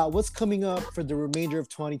talk about what's coming up for the remainder of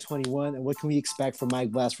 2021 and what can we expect from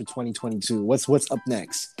Mic Bles for 2022? What's up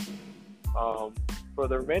next? For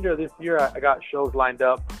the remainder of this year, I got shows lined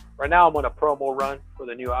up. Right now, I'm on a promo run for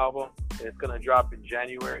the new album. And it's gonna drop in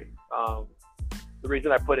January. The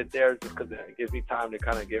reason I put it there is just because it gives me time to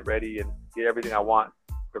kind of get ready and get everything I want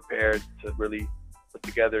prepared to really put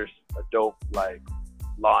together a dope like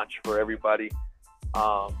launch for everybody.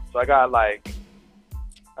 So I got like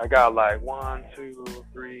 1, 2,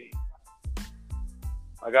 3.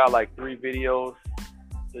 I got like 3 videos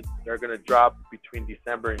that they're gonna drop between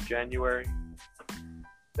December and January.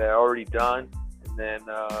 They're already done, and then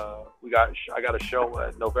I got a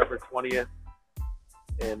show November 20th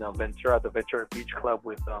in Ventura at the Ventura Beach Club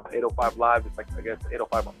with 805 Live. It's like I guess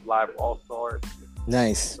 805 Live All Stars.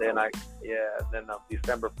 Nice. Then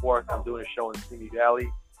December 4th, I'm doing a show in Simi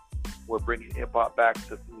Valley. We're bringing hip hop back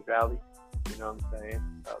to Simi Valley. You know what I'm saying?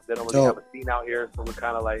 They don't really have a scene out here, so we're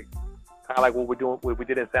kind of like what we're doing. What we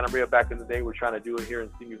did in Santa Maria back in the day. We're trying to do it here in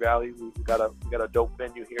Simi Valley. We got a dope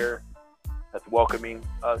venue here that's welcoming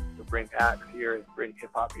us to bring acts here and bring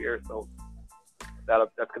hip hop here. So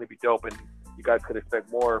that's going to be dope, and you guys could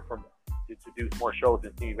expect more to do more shows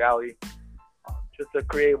in Simi Valley. Just to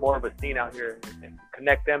create more of a scene out here and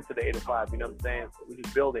connect them to the 805, you know what I'm saying? So we're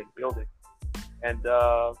just building. And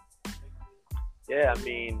I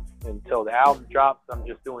mean, until the album drops, I'm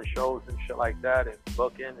just doing shows and shit like that and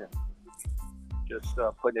booking and just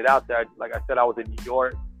putting it out there. Like I said, I was in New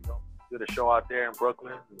York, did a show out there in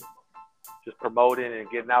Brooklyn, just promoting and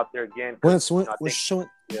getting out there again. When is it?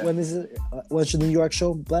 When's your New York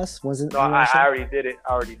show, Bless? When's it? No, I already did it.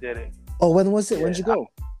 Oh, when was it? Yeah, When did you go?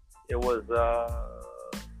 It was, I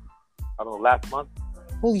don't know, last month.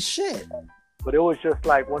 Holy shit. But it was just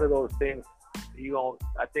like one of those things,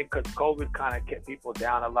 I think because COVID kind of kept people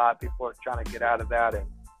down a lot. People are trying to get out of that. And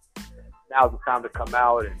now's the time to come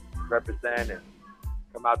out and represent and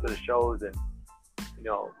come out to the shows and,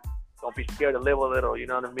 don't be scared to live a little. You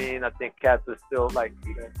know what I mean? I think cats are still like,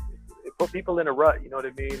 it put people in a rut. You know what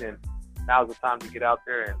I mean? And now's the time to get out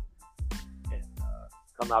there and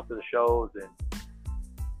come out to the shows and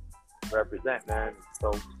represent, man.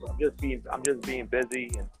 So I'm just being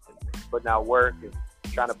busy and putting out work and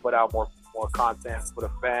trying to put out more content for the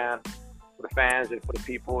fans and for the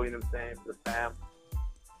people, you know what I'm saying, for the fam.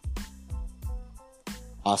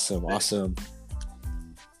 Awesome.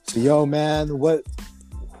 So yo, man,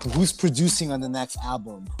 who's producing on the next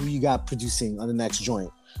album? Who you got producing on the next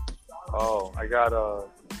joint? Oh, I got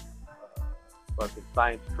fucking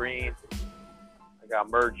Science Green. I got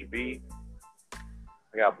Merge Beat.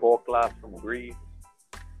 I got Class from Greece.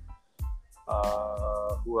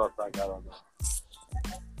 Who else I got on there?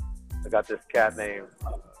 I got this cat named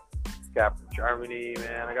cat from Germany,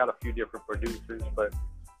 man. I got a few different producers, but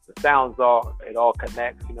the sounds all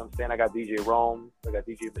connects, you know what I'm saying? I got DJ Rome, I got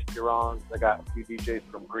DJ Mysterons, I got a few DJs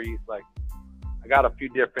from Greece. Like, I got a few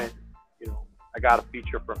different, you know, I got a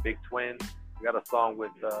feature from Big Twin. I got a song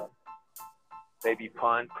with Baby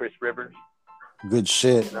Pun, Chris Rivers. Good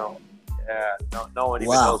shit. You know, yeah, no one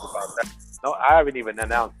even knows about that. No, I haven't even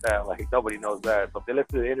announced that. Like, nobody knows that. So if they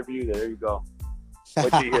listen to the interview, there you go. Wait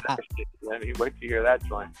till you hear that shit. I mean, wait till you hear that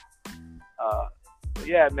joint. But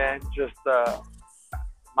yeah, man, just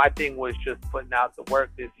my thing was just putting out the work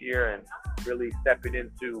this year and really stepping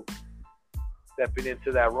into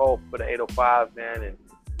that role for the 805, man, and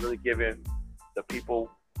really giving the people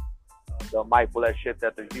the Mic Bles shit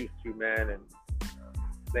that they're used to, man, and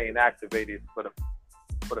staying activated for the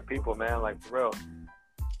people, man, like, for real.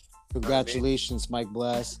 Congratulations, Mic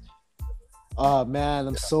Bles. Man,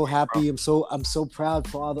 I'm so happy. I'm so proud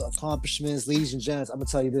for all the accomplishments, ladies and gents. I'm gonna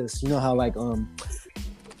tell you this. You know how like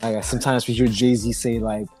sometimes we hear Jay-Z say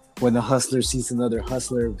like when a hustler sees another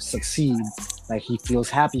hustler succeed, like he feels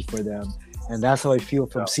happy for them, and that's how I feel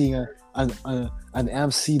from seeing an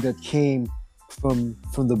MC that came from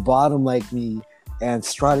the bottom like me and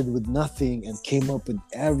started with nothing and came up with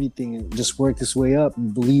everything and just worked his way up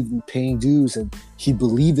and believed in paying dues, and he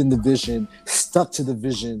believed in the vision, stuck to the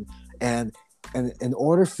vision. And in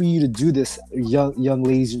order for you to do this, young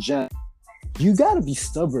ladies and gents, you got to be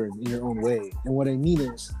stubborn in your own way. And what I mean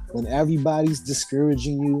is, when everybody's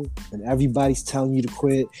discouraging you and everybody's telling you to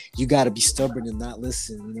quit, you got to be stubborn and not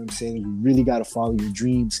listen. You know what I'm saying? You really got to follow your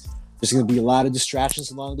dreams. There's going to be a lot of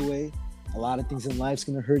distractions along the way. A lot of things in life's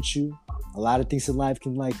going to hurt you. A lot of things in life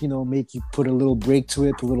can, like, you know, make you put a little break to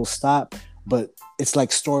it, put a little stop. But it's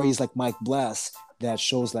like stories like Mic Bles that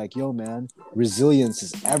shows like, yo, man, resilience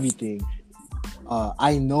is everything.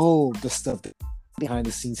 I know the stuff behind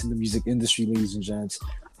the scenes in the music industry, ladies and gents,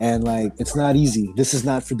 and like, it's not easy. This is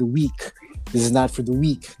not for the weak. This is not for the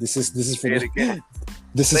weak. This is for the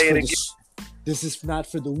this is not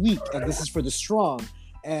for the weak, and this is for the strong.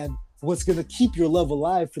 And what's gonna keep your love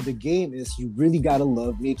alive for the game is you really gotta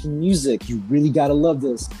love making music. You really gotta love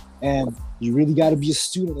this, and you really gotta be a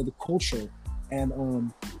student of the culture.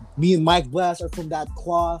 And me and Mic Bles are from that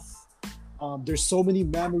cloth. There's so many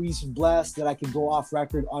memories from Bles that I can go off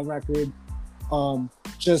record, on record. We're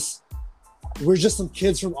just some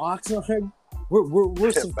kids from Oxnard.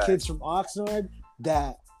 We're some kids from Oxnard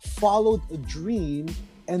that followed a dream,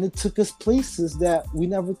 and it took us places that we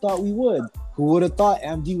never thought we would. Who would have thought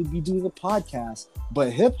MD would be doing a podcast?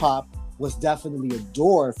 But hip hop was definitely a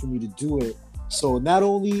door for me to do it. So not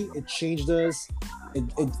only it changed us,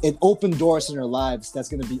 it opened doors in our lives that's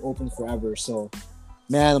gonna be open forever. So,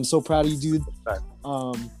 man, I'm so proud of you, dude.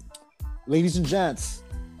 Ladies and gents,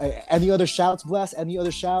 any other shouts, Bles? Any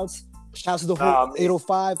other shouts? Shouts to the whole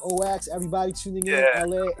 805 OX, everybody tuning in,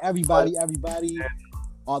 LA, everybody,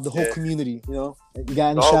 the whole community. You know, you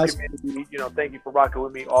got any shouts? Community, you know, thank you for rocking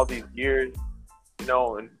with me all these years. You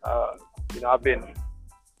know, and you know, I've been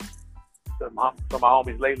some of my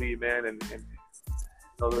homies lately, man, and you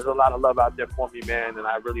know, there's a lot of love out there for me, man, and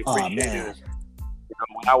I really appreciate it. You know,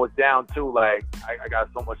 when I was down too, like I got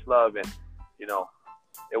so much love, and you know,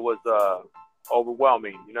 it was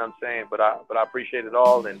overwhelming. You know what I'm saying? But I appreciate it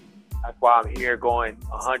all, and that's why I'm here going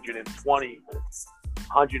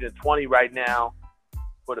 120 right now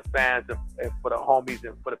for the fans and for the homies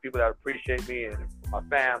and for the people that appreciate me and for my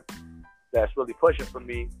fam that's really pushing for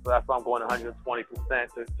me. So that's why I'm going 120%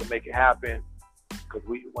 to make it happen. Because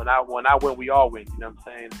when I win, we all win. You know what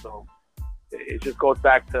I'm saying? So it just goes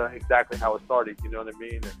back to exactly how it started. You know what I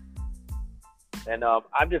mean? And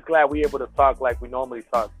I'm just glad we're able to talk like we normally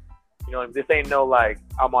talk. You know, this ain't no like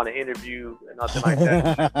I'm on an interview and nothing like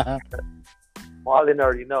that. Marlon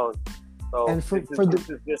already knows. So and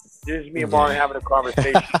this is me and Marlon having a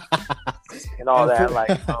conversation and all that.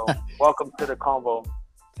 Like, so welcome to the convo.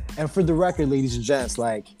 And for the record, ladies and gents,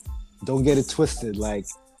 like, don't get it twisted. Like,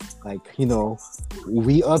 you know,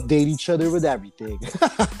 we update each other with everything.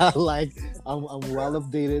 Like, I'm well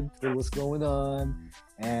updated with what's going on.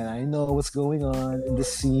 and I know what's going on in the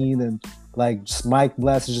scene, and like just Mic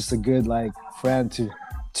Bles is just a good like friend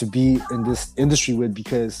to be in this industry with,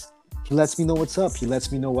 because he lets me know what's up. He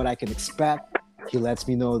lets me know what I can expect. He lets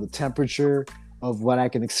me know the temperature of what I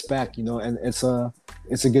can expect, you know, and it's a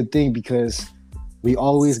good thing, because we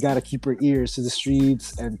always got to keep our ears to the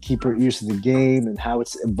streets and keep our ears to the game and how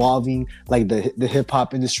it's evolving. Like the hip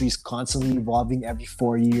hop industry is constantly evolving every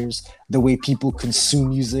 4 years. The way people consume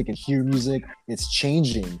music and hear music, it's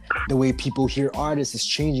changing. The way people hear artists is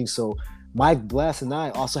changing. So Mic Bles and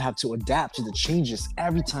I also have to adapt to the changes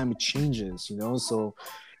every time it changes, you know? So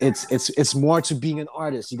it's more to being an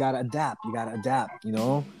artist. You got to adapt, you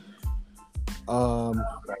know?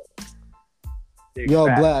 Yo,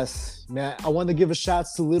 Bles, man, I want to give a shout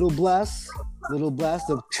to Little Bles,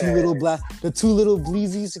 the two little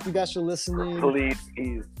Bleezies, if you guys are listening. Please.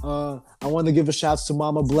 I want to give a shout to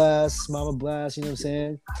Mama Bles, you know what I'm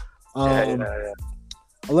saying? Yeah.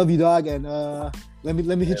 I love you, dog, and let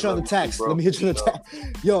me hit you on the text. Let me hit you on the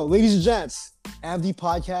text. Yo, ladies and gents, AMD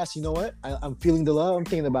podcast. You know what? I'm feeling the love. I'm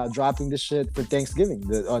thinking about dropping this shit for Thanksgiving,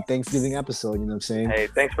 the Thanksgiving episode. You know what I'm saying? Hey,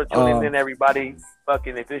 thanks for tuning in, everybody.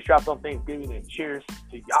 Fucking, if this drops on Thanksgiving, then cheers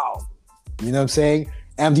to y'all. You know what I'm saying?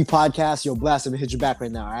 AMD podcast. Yo, Blast. Let me hit you back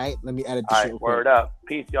right now. All right? Let me edit this shit. All right, word up.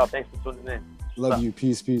 Peace, y'all. Thanks for tuning in. Love you.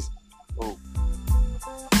 Peace.